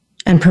real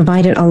and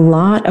provided a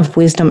lot of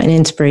wisdom and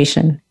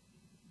inspiration.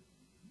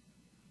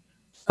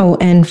 Oh,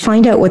 and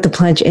find out what the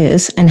pledge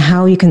is and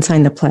how you can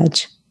sign the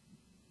pledge.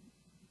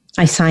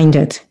 I signed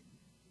it.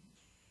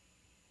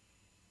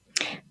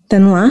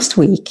 Then last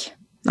week,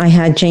 I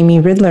had Jamie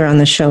Ridler on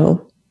the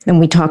show, and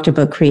we talked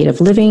about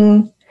creative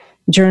living,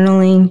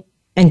 journaling,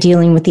 and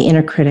dealing with the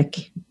inner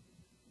critic.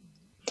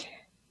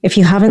 If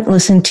you haven't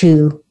listened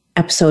to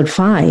episode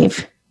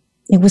 5,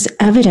 it was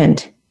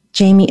evident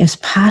Jamie is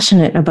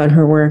passionate about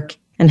her work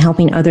and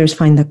helping others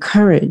find the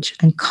courage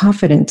and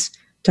confidence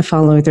to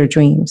follow their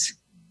dreams.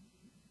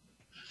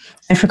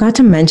 I forgot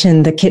to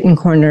mention the Kitten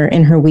Corner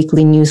in her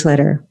weekly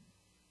newsletter.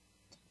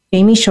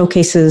 Jamie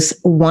showcases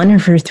one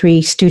of her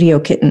 3 studio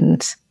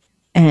kittens,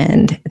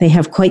 and they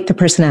have quite the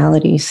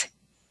personalities.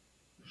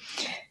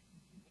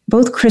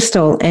 Both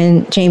Crystal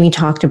and Jamie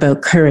talked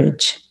about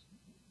courage.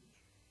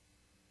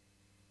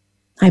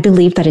 I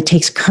believe that it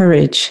takes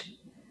courage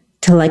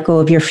to let go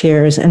of your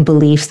fears and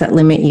beliefs that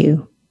limit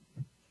you.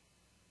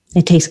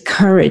 It takes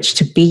courage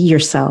to be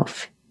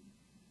yourself.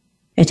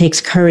 It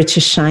takes courage to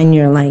shine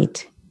your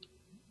light.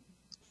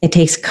 It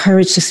takes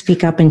courage to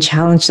speak up and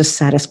challenge the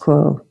status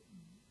quo.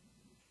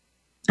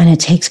 And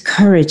it takes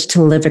courage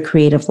to live a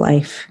creative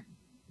life.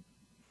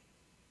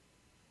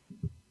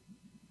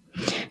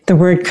 The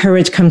word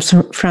courage comes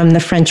from the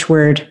French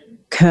word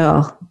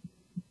cœur.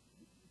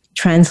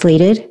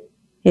 Translated,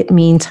 it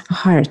means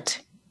heart.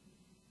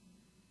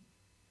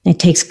 It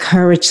takes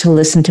courage to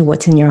listen to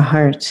what's in your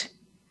heart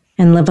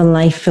and live a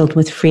life filled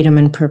with freedom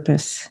and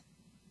purpose.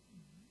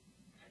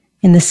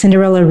 In the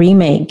Cinderella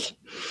remake,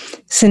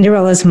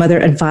 Cinderella's mother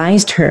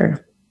advised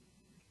her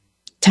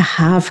to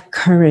have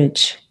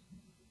courage,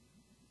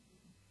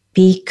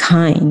 be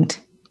kind,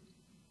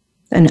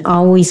 and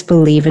always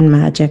believe in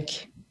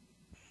magic.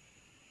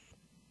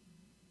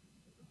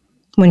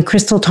 When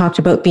Crystal talked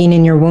about being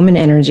in your woman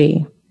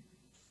energy,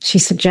 she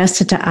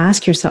suggested to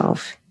ask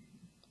yourself,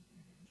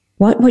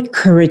 what would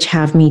courage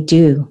have me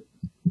do?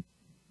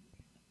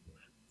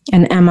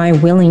 And am I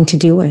willing to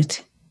do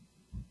it?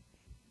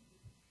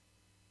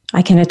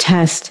 I can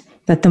attest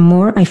that the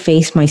more I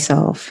face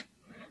myself,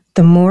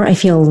 the more I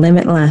feel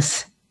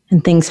limitless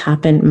and things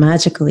happen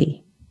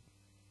magically.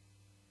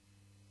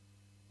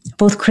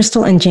 Both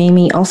Crystal and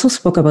Jamie also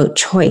spoke about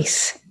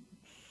choice.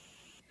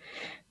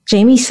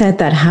 Jamie said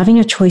that having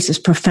a choice is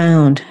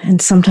profound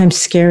and sometimes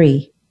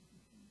scary.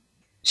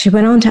 She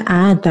went on to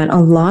add that a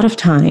lot of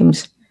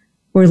times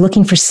we're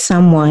looking for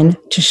someone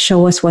to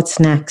show us what's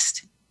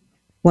next,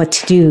 what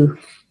to do,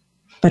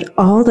 but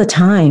all the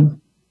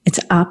time it's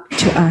up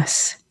to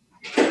us.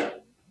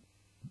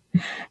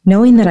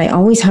 Knowing that I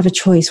always have a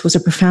choice was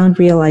a profound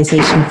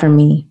realization for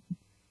me.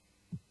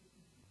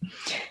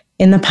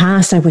 In the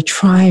past, I would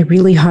try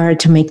really hard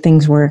to make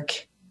things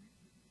work,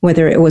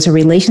 whether it was a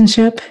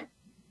relationship,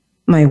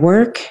 my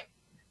work,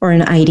 or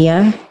an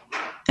idea.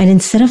 And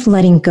instead of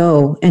letting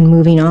go and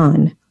moving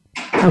on,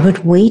 I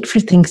would wait for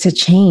things to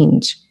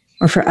change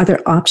or for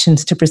other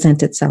options to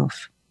present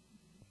itself.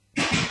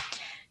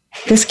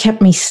 This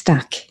kept me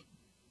stuck.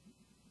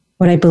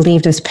 What I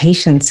believed as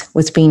patience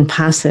was being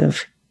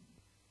passive.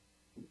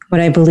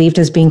 What I believed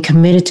as being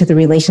committed to the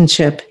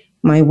relationship,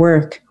 my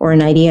work, or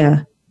an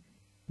idea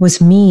was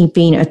me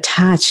being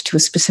attached to a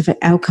specific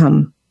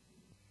outcome.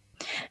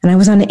 And I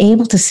was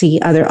unable to see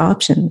other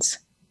options.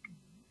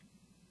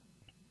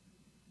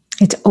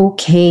 It's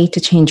okay to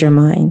change your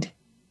mind.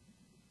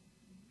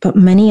 But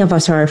many of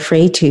us are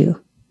afraid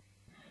to,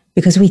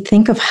 because we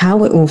think of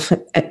how it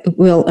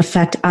will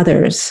affect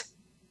others,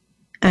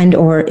 and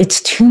or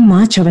it's too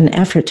much of an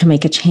effort to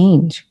make a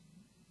change.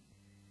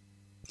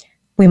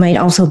 We might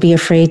also be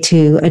afraid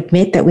to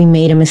admit that we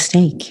made a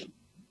mistake.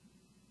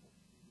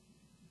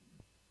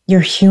 You're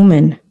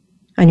human,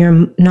 and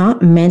you're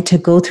not meant to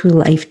go through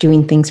life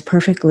doing things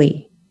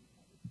perfectly.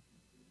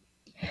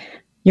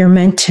 You're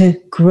meant to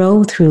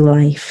grow through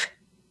life.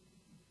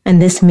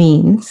 And this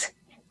means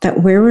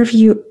that wherever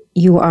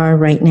you are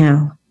right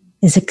now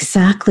is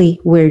exactly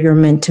where you're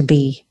meant to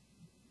be.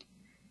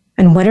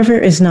 And whatever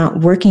is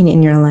not working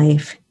in your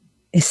life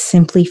is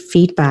simply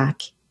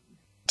feedback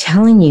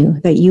telling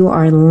you that you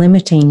are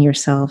limiting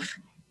yourself.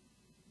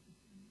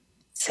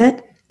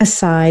 Set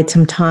aside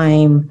some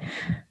time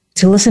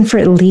to listen for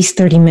at least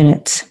 30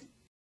 minutes.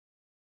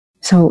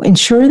 So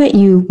ensure that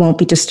you won't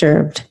be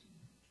disturbed.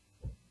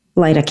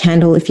 Light a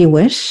candle if you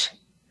wish,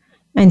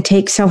 and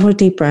take several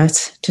deep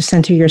breaths to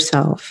center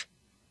yourself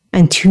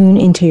and tune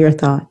into your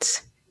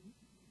thoughts.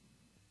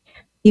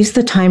 Use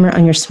the timer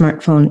on your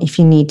smartphone if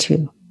you need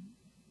to.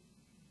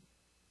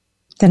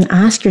 Then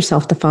ask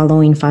yourself the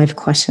following 5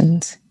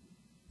 questions.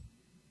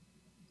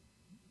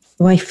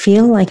 Do I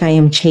feel like I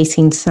am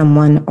chasing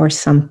someone or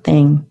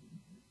something?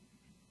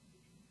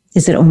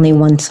 Is it only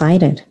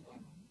one-sided?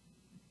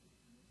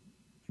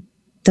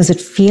 Does it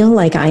feel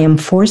like I am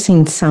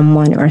forcing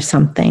someone or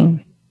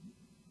something?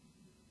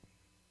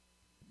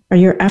 Are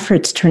your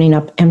efforts turning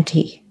up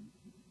empty?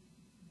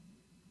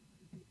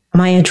 Am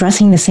I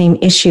addressing the same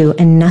issue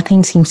and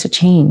nothing seems to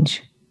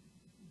change?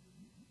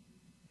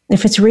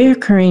 If it's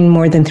reoccurring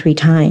more than 3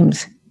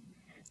 times,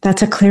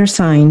 that's a clear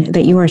sign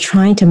that you are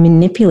trying to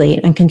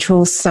manipulate and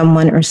control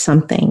someone or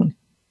something.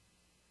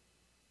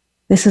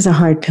 This is a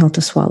hard pill to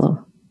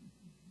swallow.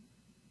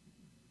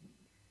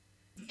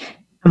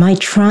 Am I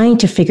trying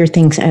to figure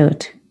things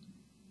out?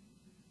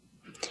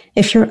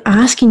 If you're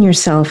asking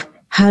yourself,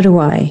 how do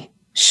I,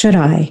 should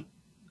I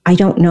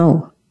don't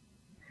know,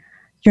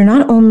 you're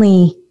not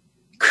only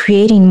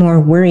creating more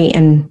worry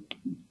and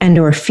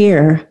or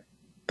fear,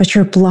 but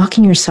you're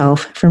blocking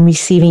yourself from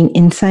receiving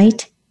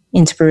insight,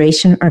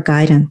 inspiration, or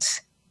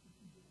guidance.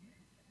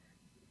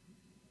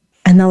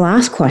 And the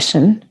last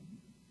question,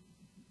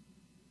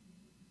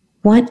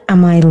 what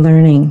am I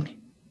learning?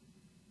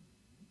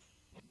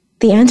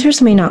 The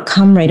answers may not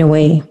come right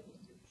away.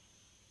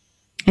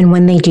 And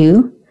when they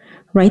do,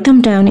 write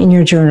them down in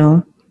your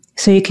journal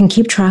so you can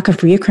keep track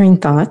of recurring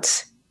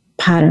thoughts,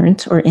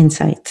 patterns, or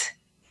insights.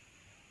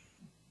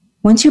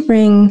 Once you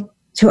bring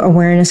to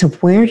awareness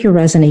of where you're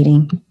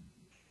resonating,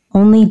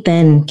 only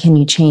then can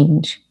you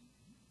change.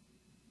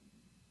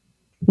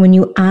 When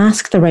you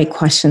ask the right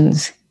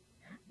questions,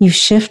 you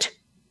shift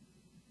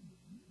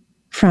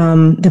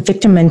from the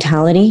victim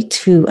mentality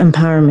to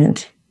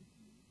empowerment.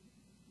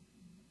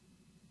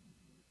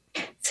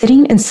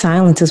 Sitting in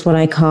silence is what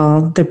I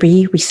call the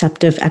be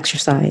receptive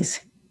exercise.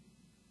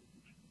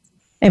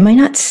 It might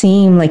not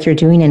seem like you're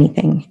doing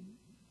anything,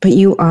 but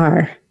you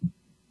are.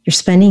 You're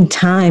spending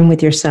time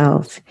with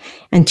yourself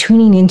and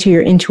tuning into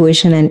your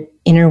intuition and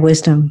inner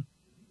wisdom.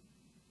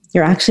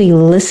 You're actually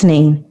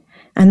listening.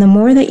 And the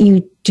more that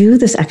you do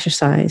this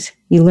exercise,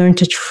 you learn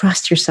to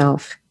trust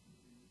yourself.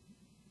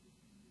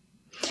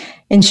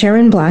 In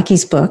Sharon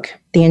Blackie's book,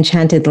 The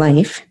Enchanted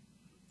Life,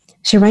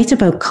 she writes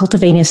about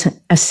cultivating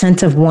a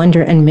sense of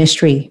wonder and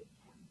mystery.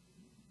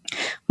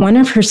 One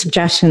of her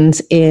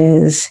suggestions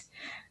is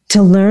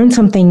to learn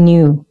something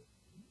new,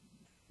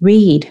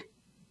 read,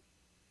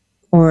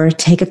 or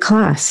take a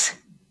class,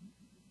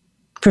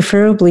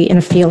 preferably in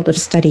a field of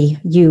study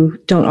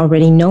you don't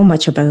already know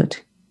much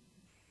about,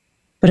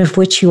 but of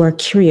which you are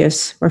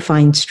curious or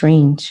find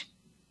strange.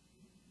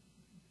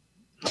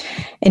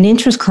 An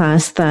interest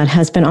class that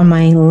has been on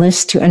my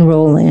list to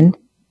enroll in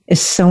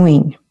is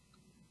sewing.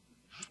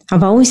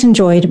 I've always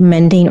enjoyed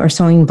mending or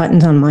sewing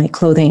buttons on my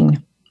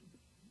clothing.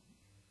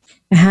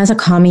 It has a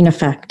calming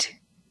effect.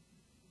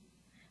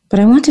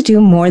 But I want to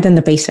do more than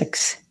the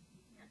basics.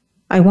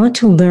 I want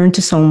to learn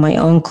to sew my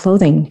own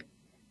clothing,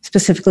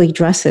 specifically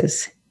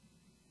dresses.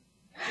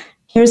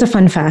 Here's a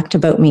fun fact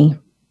about me.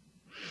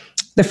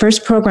 The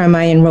first program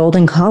I enrolled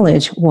in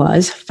college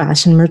was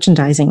fashion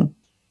merchandising.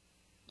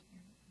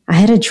 I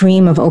had a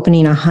dream of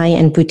opening a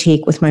high-end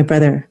boutique with my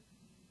brother.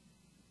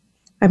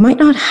 I might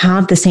not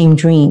have the same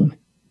dream,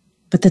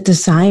 but the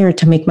desire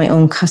to make my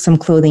own custom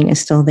clothing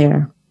is still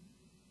there.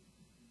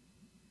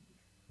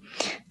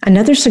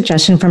 Another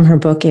suggestion from her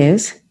book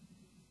is,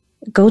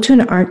 go to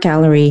an art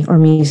gallery or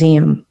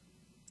museum.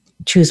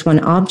 Choose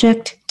one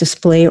object,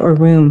 display, or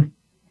room,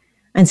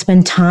 and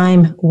spend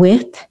time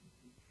within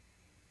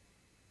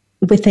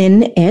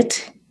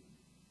it.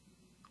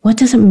 What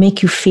does it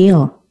make you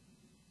feel?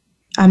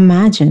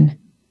 imagine,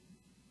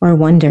 or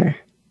wonder.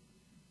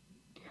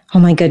 Oh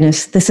my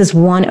goodness, this is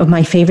one of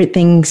my favorite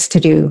things to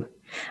do.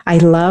 I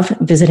love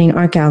visiting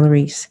art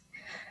galleries.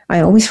 I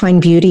always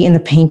find beauty in the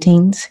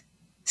paintings,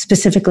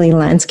 specifically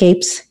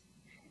landscapes,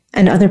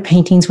 and other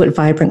paintings with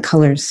vibrant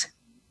colors.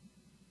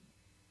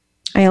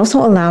 I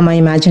also allow my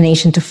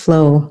imagination to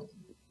flow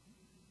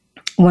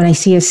when I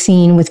see a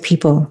scene with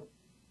people.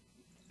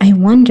 I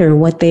wonder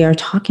what they are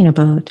talking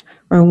about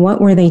or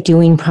what were they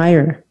doing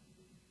prior.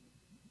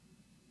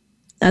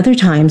 Other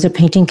times, a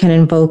painting can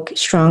invoke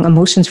strong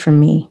emotions from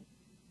me.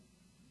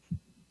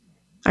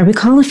 I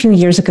recall a few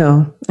years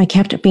ago, I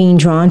kept being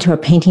drawn to a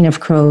painting of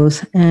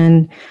crows,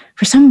 and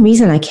for some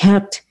reason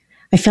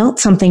I felt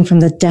something from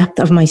the depth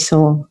of my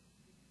soul.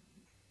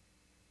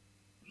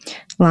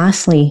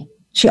 Lastly,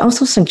 she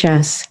also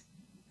suggests,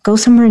 go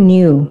somewhere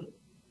new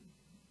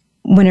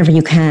whenever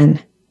you can,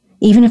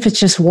 even if it's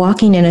just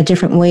walking in a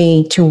different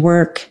way to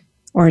work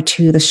or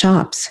to the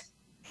shops.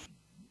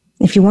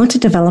 If you want to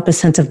develop a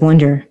sense of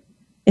wonder,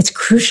 it's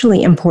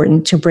crucially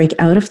important to break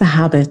out of the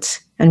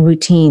habits and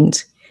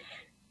routines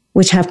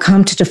which have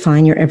come to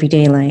define your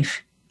everyday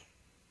life.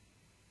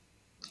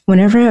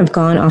 Whenever I've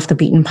gone off the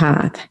beaten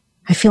path,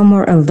 I feel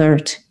more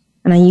alert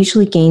and I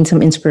usually gain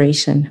some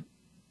inspiration.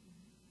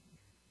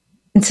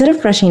 Instead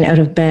of rushing out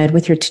of bed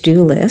with your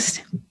to-do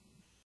list,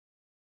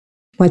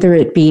 whether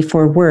it be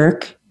for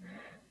work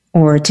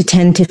or to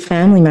tend to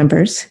family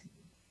members,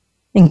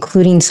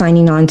 including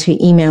signing on to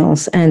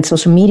emails and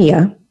social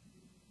media,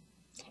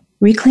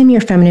 reclaim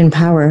your feminine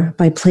power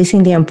by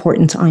placing the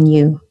importance on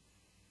you.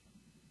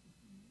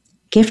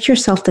 Gift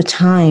yourself the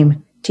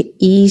time to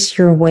ease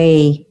your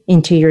way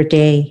into your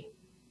day.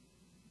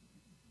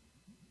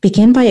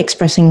 Begin by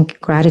expressing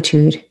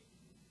gratitude.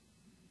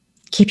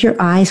 Keep your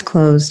eyes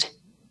closed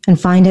and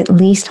find at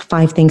least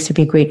 5 things to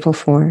be grateful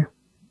for.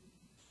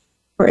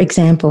 For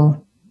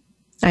example,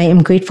 I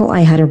am grateful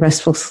I had a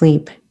restful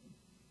sleep.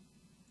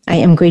 I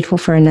am grateful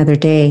for another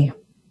day.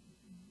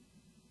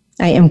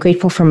 I am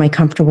grateful for my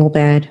comfortable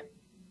bed.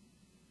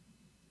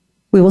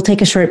 We will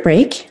take a short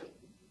break,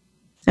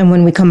 and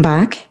when we come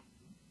back,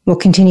 we'll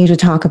continue to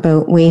talk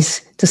about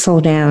ways to slow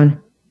down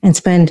and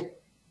spend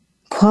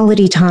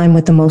quality time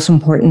with the most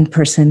important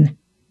person,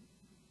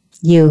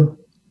 you.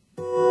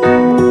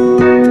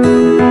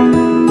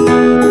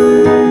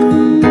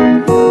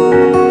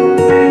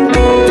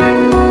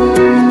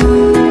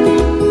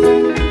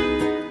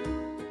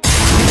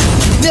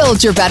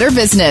 Build your better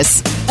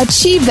business.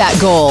 Achieve that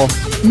goal.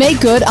 Make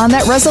good on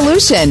that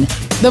resolution.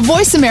 The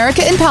Voice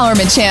America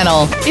Empowerment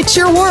Channel. It's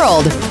your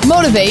world.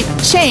 Motivate,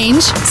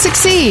 change,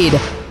 succeed.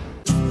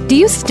 Do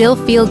you still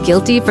feel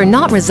guilty for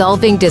not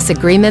resolving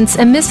disagreements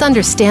and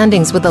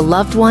misunderstandings with a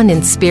loved one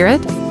in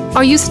spirit?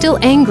 Are you still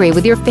angry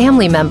with your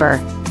family member?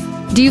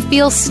 Do you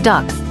feel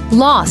stuck,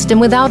 lost, and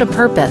without a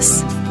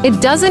purpose?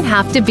 It doesn't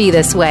have to be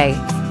this way.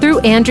 Through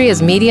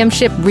Andrea's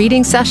mediumship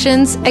reading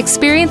sessions,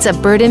 experience a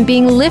burden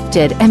being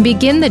lifted and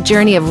begin the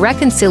journey of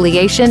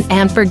reconciliation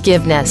and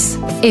forgiveness.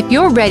 If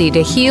you're ready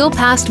to heal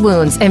past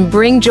wounds and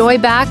bring joy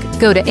back,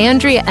 go to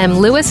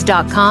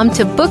AndreaMLewis.com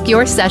to book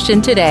your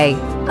session today.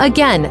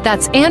 Again,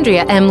 that's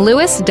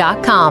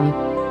AndreaMLewis.com.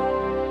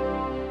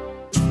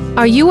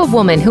 Are you a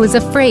woman who is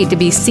afraid to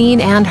be seen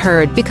and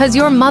heard because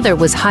your mother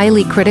was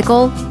highly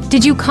critical?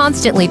 Did you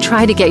constantly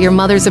try to get your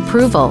mother's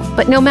approval,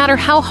 but no matter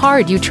how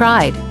hard you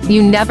tried,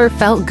 you never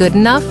felt good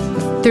enough?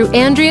 Through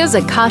Andrea's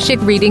Akashic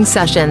reading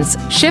sessions,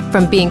 shift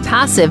from being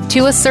passive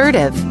to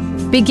assertive.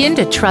 Begin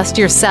to trust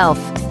yourself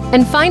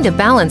and find a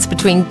balance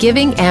between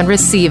giving and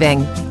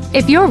receiving.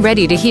 If you're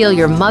ready to heal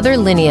your mother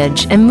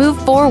lineage and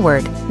move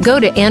forward, go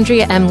to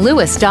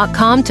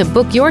AndreaMLewis.com to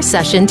book your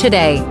session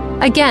today.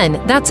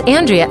 Again, that's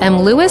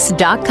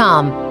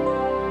AndreaMLewis.com.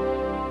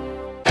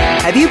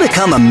 Have you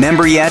become a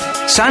member yet?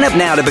 Sign up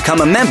now to become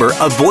a member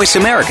of Voice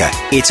America.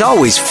 It's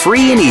always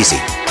free and easy.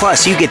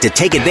 Plus, you get to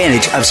take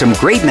advantage of some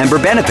great member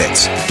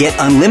benefits. Get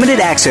unlimited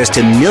access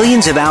to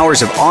millions of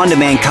hours of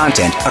on-demand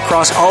content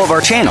across all of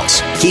our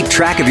channels. Keep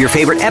track of your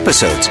favorite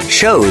episodes,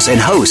 shows, and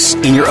hosts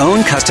in your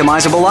own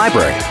customizable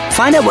library.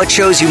 Find out what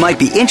shows you might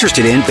be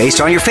interested in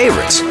based on your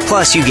favorites.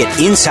 Plus, you get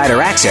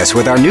insider access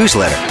with our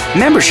newsletter.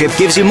 Membership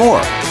gives you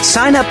more.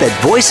 Sign up at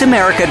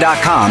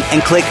voiceamerica.com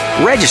and click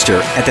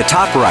register at the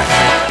top right.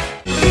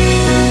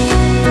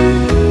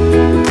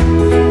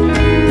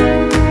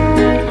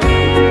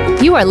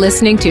 You are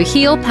listening to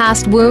Heal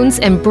Past Wounds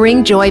and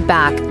Bring Joy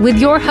Back with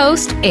your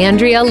host,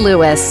 Andrea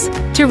Lewis.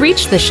 To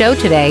reach the show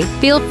today,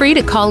 feel free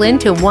to call in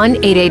to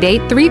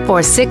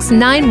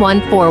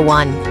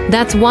 1-888-346-9141.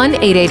 That's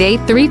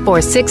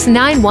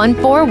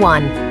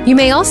 1-888-346-9141. You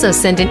may also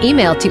send an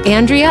email to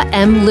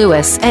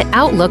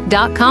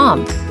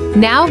AndreaMLewis@outlook.com.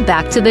 Now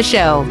back to the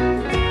show.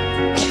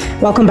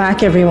 Welcome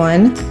back,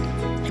 everyone.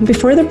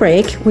 Before the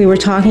break, we were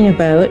talking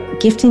about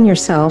gifting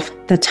yourself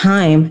the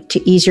time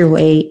to ease your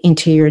way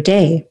into your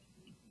day.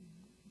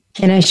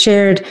 And I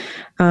shared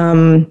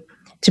to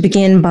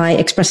begin by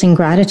expressing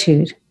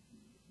gratitude.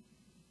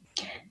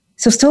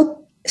 So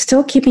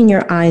still keeping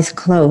your eyes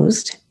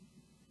closed,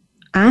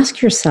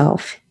 ask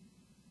yourself,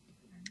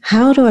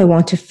 How do I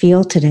want to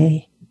feel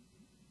today?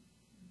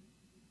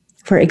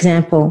 For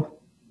example,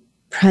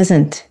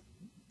 present,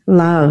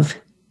 love,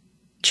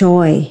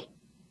 joy,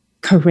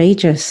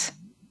 courageous,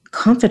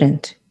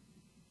 confident.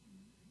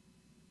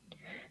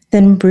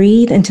 Then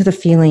breathe into the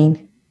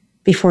feeling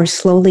before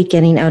slowly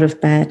getting out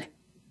of bed.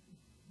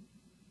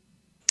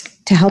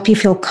 To help you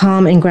feel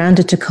calm and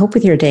grounded to cope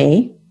with your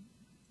day,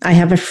 I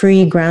have a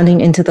free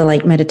grounding into the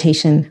light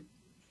meditation.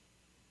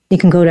 You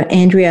can go to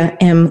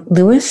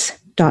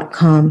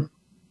AndreaMLewis.com.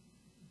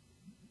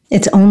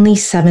 It's only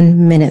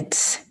 7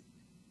 minutes.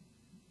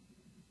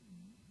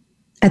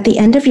 At the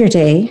end of your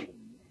day,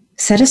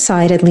 set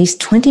aside at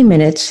least 20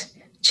 minutes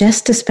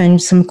just to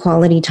spend some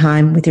quality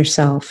time with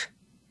yourself.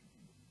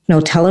 No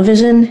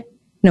television,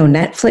 no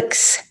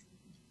Netflix,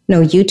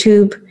 no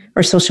YouTube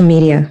or social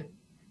media.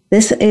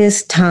 This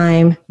is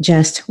time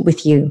just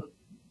with you.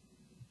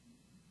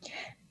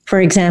 For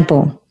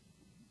example,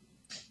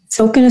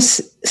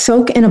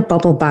 soak in a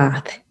bubble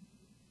bath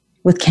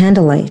with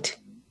candlelight.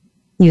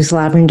 Use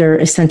lavender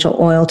essential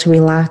oil to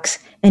relax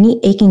any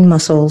aching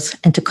muscles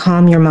and to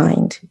calm your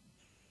mind.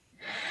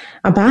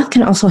 A bath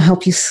can also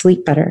help you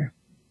sleep better.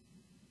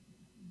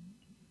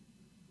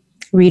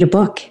 Read a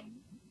book.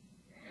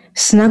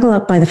 Snuggle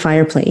up by the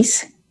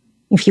fireplace,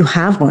 if you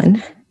have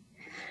one,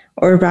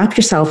 or wrap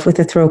yourself with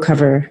a throw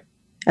cover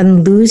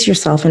and lose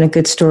yourself in a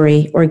good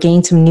story or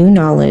gain some new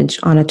knowledge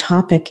on a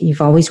topic you've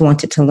always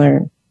wanted to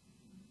learn.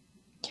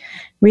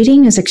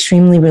 Reading is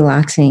extremely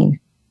relaxing,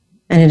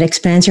 and it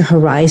expands your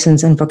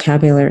horizons and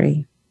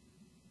vocabulary.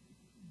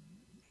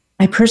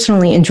 I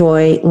personally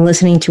enjoy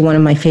listening to one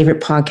of my favorite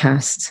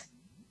podcasts.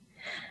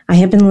 I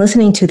have been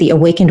listening to the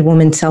Awakened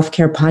Woman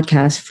Self-Care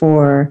podcast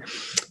for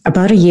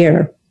about a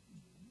year,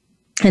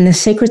 and the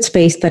sacred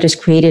space that is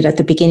created at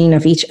the beginning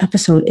of each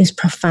episode is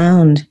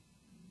profound.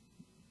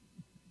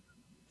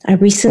 I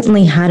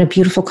recently had a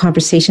beautiful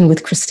conversation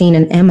with Christine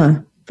and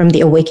Emma from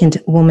the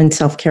Awakened Woman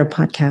Self-Care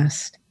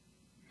podcast.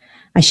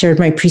 I shared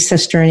my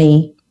priestess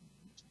journey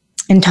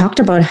and talked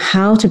about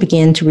how to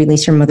begin to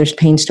release your mother's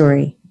pain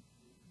story.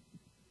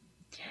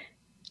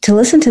 To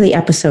listen to the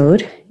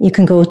episode, you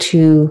can go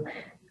to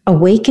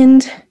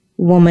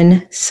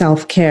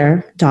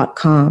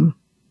awakenedwomanselfcare.com,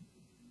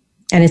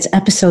 and it's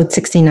episode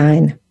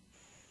 69.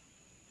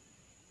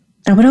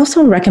 I would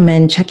also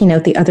recommend checking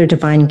out the other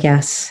divine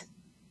guests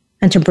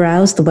and to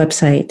browse the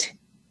website.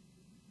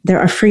 There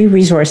are free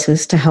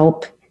resources to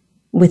help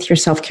with your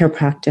self-care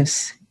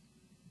practice.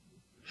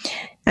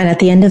 And at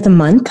the end of the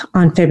month,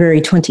 on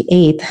February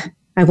 28th,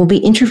 I will be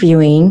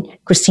interviewing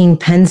Christine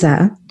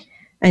Penza,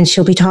 and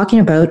she'll be talking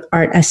about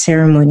art as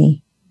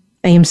ceremony.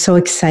 I am so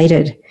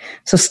excited.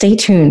 So stay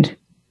tuned.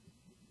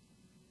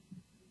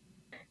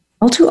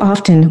 All too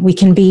often, we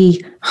can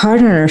be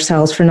hard on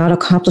ourselves for not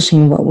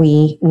accomplishing what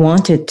we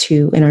wanted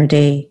to in our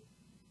day.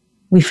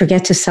 We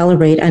forget to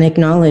celebrate and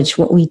acknowledge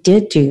what we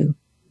did do.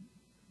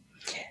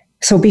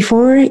 So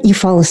before you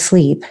fall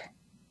asleep,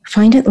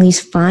 find at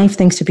least 5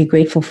 things to be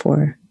grateful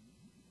for.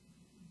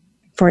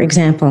 For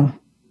example,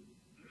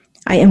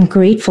 I am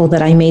grateful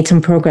that I made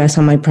some progress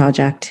on my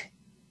project.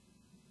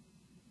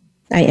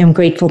 I am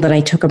grateful that I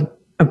took a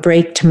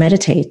break to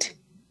meditate.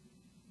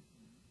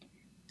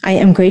 I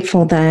am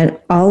grateful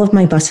that all of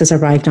my buses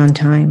arrived on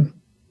time,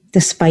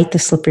 despite the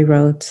slippery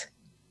roads.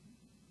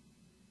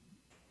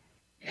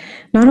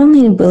 Not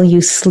only will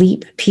you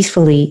sleep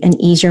peacefully and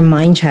ease your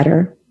mind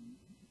chatter,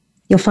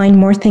 you'll find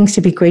more things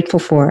to be grateful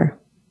for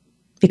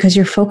because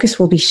your focus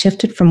will be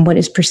shifted from what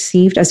is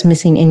perceived as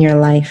missing in your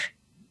life.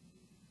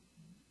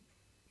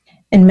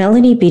 In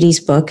Melanie Beattie's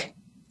book,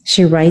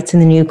 she writes in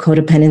The New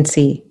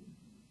Codependency,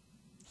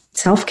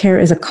 self-care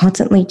is a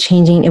constantly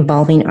changing,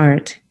 evolving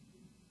art.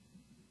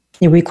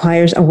 It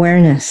requires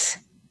awareness,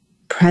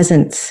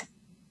 presence,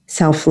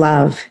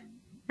 self-love,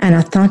 and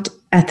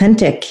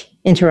authentic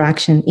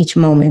interaction each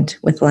moment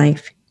with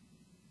life.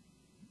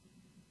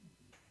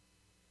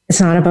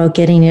 It's not about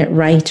getting it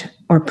right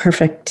or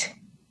perfect.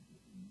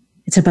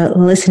 It's about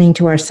listening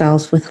to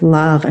ourselves with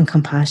love and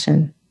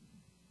compassion.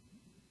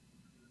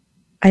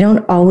 I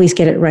don't always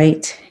get it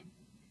right.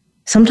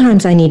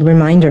 Sometimes I need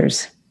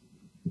reminders.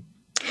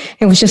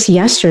 It was just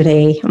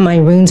yesterday, my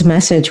rune's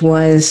message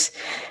was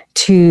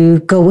to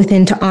go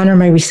within to honor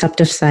my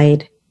receptive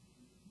side.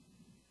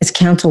 Its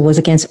counsel was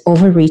against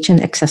overreach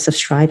and excessive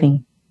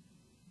striving.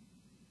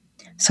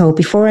 So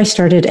before I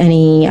started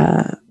any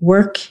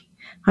work,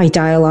 I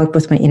dialogued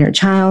with my inner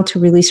child to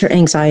release her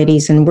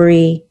anxieties and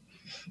worry.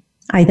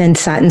 I then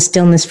sat in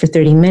stillness for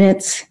 30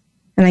 minutes,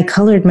 and I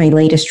colored my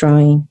latest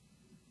drawing.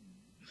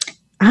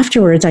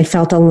 Afterwards, I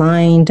felt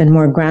aligned and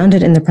more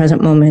grounded in the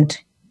present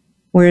moment,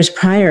 whereas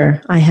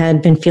prior, I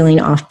had been feeling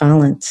off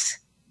balance.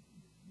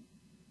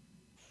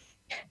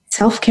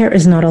 Self-care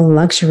is not a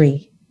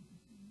luxury.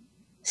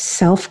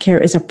 Self-care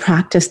is a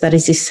practice that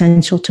is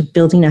essential to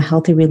building a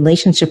healthy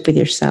relationship with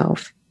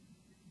yourself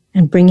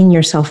and bringing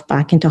yourself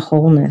back into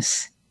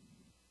wholeness.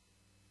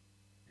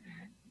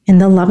 In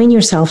the Loving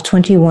Yourself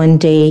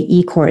 21-Day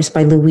e-course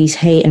by Louise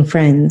Hay and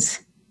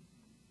friends,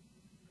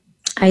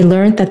 I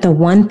learned that the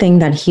one thing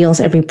that heals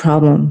every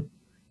problem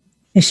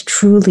is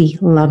truly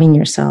loving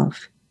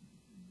yourself.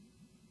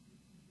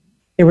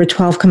 There were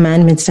 12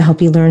 commandments to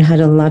help you learn how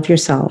to love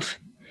yourself.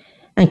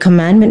 And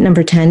commandment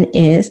number 10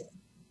 is,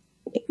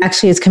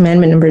 actually it's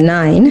commandment number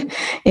 9,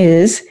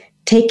 is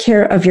take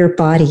care of your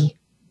body.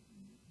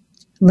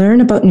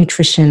 Learn about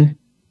nutrition.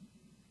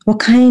 What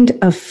kind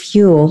of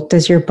fuel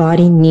does your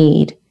body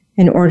need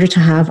in order to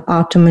have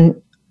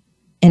optimum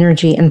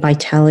energy and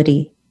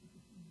vitality?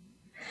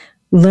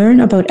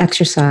 Learn about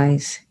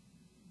exercise.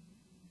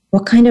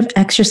 What kind of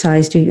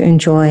exercise do you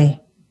enjoy?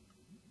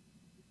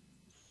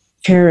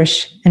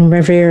 Cherish and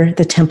revere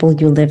the temple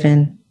you live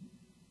in.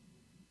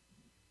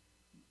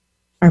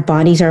 Our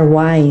bodies are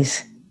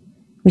wise.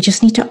 We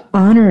just need to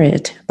honor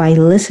it by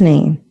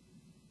listening.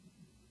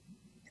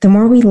 The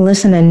more we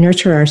listen and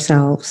nurture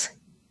ourselves,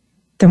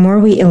 the more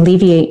we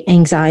alleviate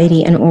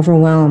anxiety and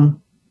overwhelm,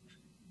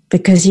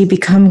 because you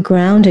become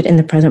grounded in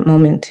the present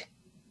moment.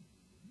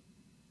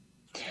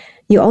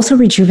 You also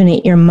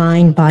rejuvenate your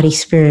mind, body,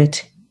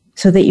 spirit,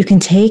 so that you can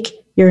take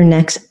your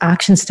next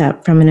action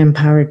step from an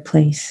empowered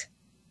place.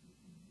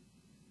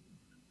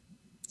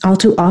 All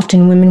too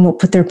often, women will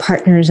put their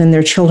partners and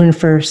their children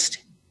first.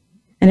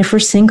 And if we're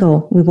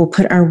single, we will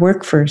put our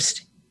work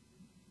first.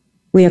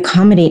 We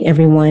accommodate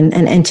everyone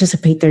and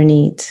anticipate their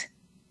needs.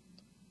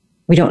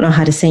 We don't know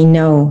how to say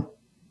no.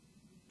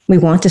 We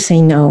want to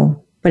say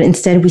no, but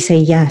instead we say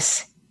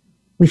yes.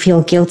 We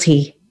feel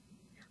guilty.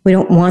 We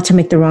don't want to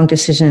make the wrong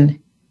decision.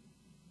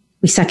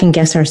 We second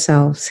guess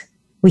ourselves.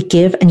 We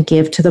give and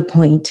give to the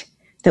point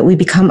that we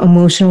become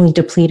emotionally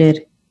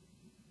depleted.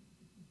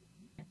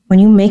 When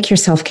you make your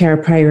self-care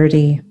a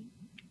priority,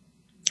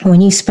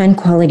 when you spend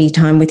quality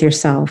time with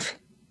yourself,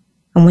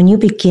 and when you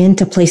begin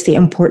to place the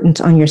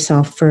importance on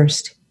yourself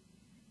first,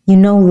 you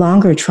no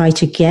longer try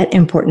to get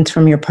importance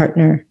from your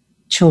partner,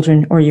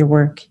 children, or your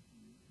work.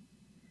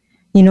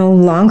 You no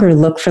longer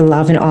look for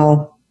love in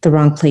all the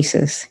wrong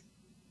places.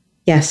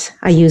 Yes,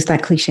 I use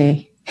that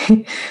cliche.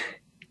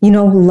 You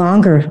no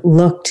longer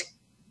looked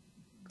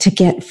to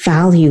get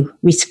value,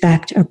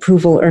 respect,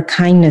 approval, or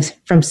kindness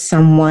from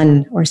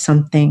someone or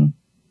something.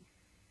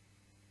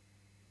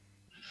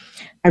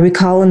 I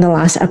recall in the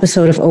last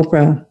episode of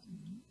Oprah,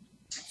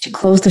 she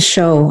closed the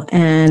show,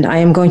 and I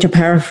am going to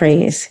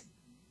paraphrase.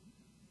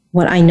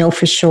 What I know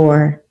for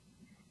sure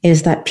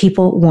is that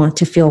people want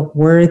to feel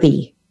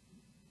worthy.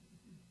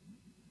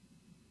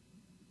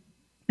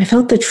 I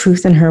felt the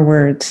truth in her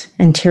words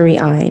and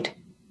teary-eyed.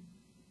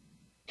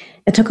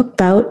 It took a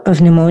bout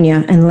of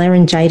pneumonia and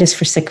laryngitis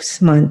for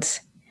 6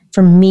 months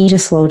for me to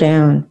slow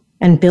down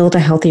and build a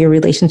healthier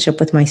relationship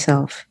with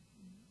myself.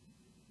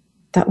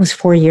 That was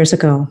 4 years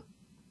ago.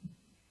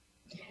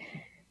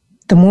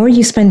 The more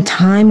you spend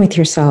time with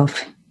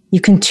yourself,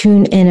 you can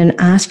tune in and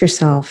ask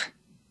yourself,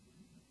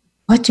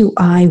 what do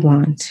I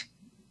want?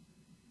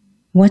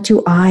 What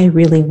do I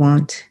really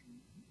want?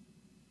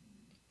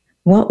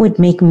 What would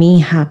make me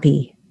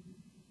happy?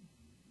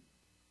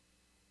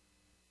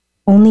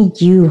 Only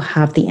you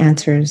have the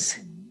answers.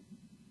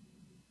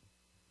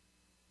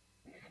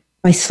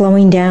 By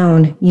slowing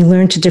down, you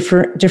learn to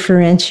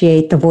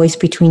differentiate the voice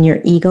between your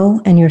ego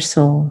and your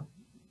soul.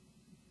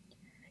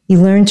 You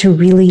learn to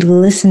really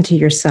listen to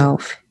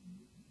yourself,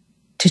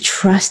 to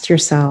trust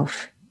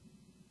yourself,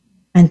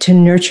 and to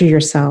nurture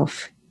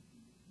yourself.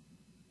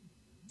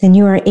 Then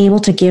you are able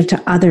to give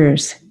to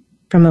others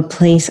from a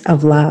place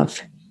of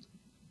love.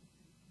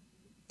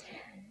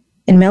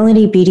 In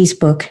Melanie Beattie's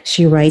book,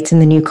 she writes in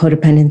The New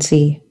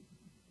Codependency,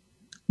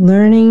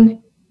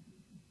 learning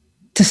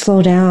to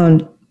slow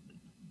down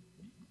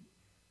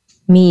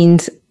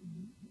means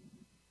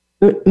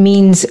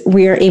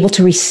we are able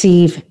to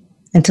receive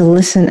and to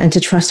listen and to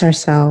trust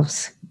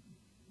ourselves.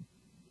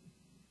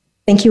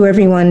 Thank you,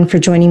 everyone, for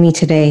joining me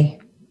today.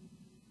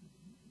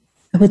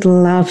 I would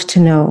love to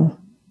know,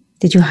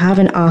 did you have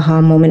an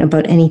aha moment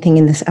about anything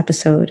in this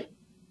episode?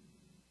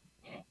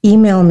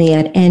 Email me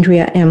at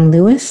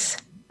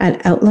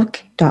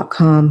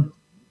andreamlewis@outlook.com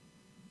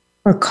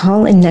or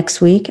call in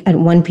next week at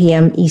 1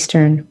 p.m.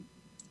 Eastern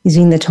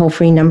using the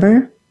toll-free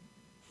number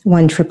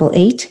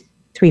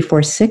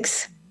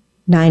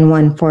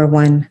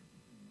 1-888-346-9141.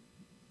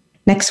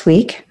 Next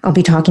week, I'll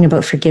be talking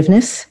about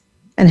forgiveness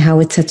and how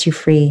it sets you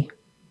free.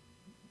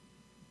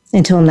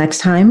 Until next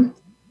time,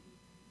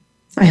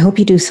 I hope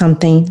you do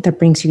something that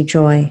brings you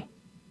joy,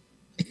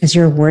 because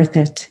you're worth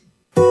it.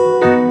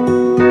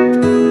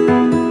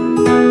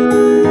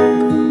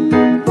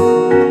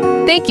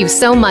 Thank you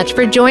so much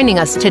for joining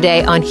us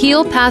today on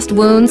Heal Past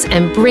Wounds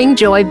and Bring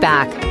Joy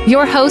Back.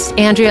 Your host,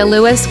 Andrea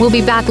Lewis, will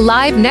be back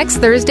live next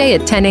Thursday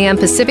at 10 a.m.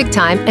 Pacific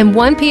Time and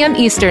 1 p.m.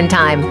 Eastern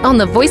Time on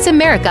the Voice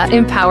America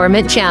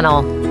Empowerment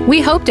Channel.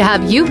 We hope to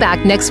have you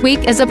back next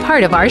week as a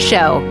part of our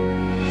show.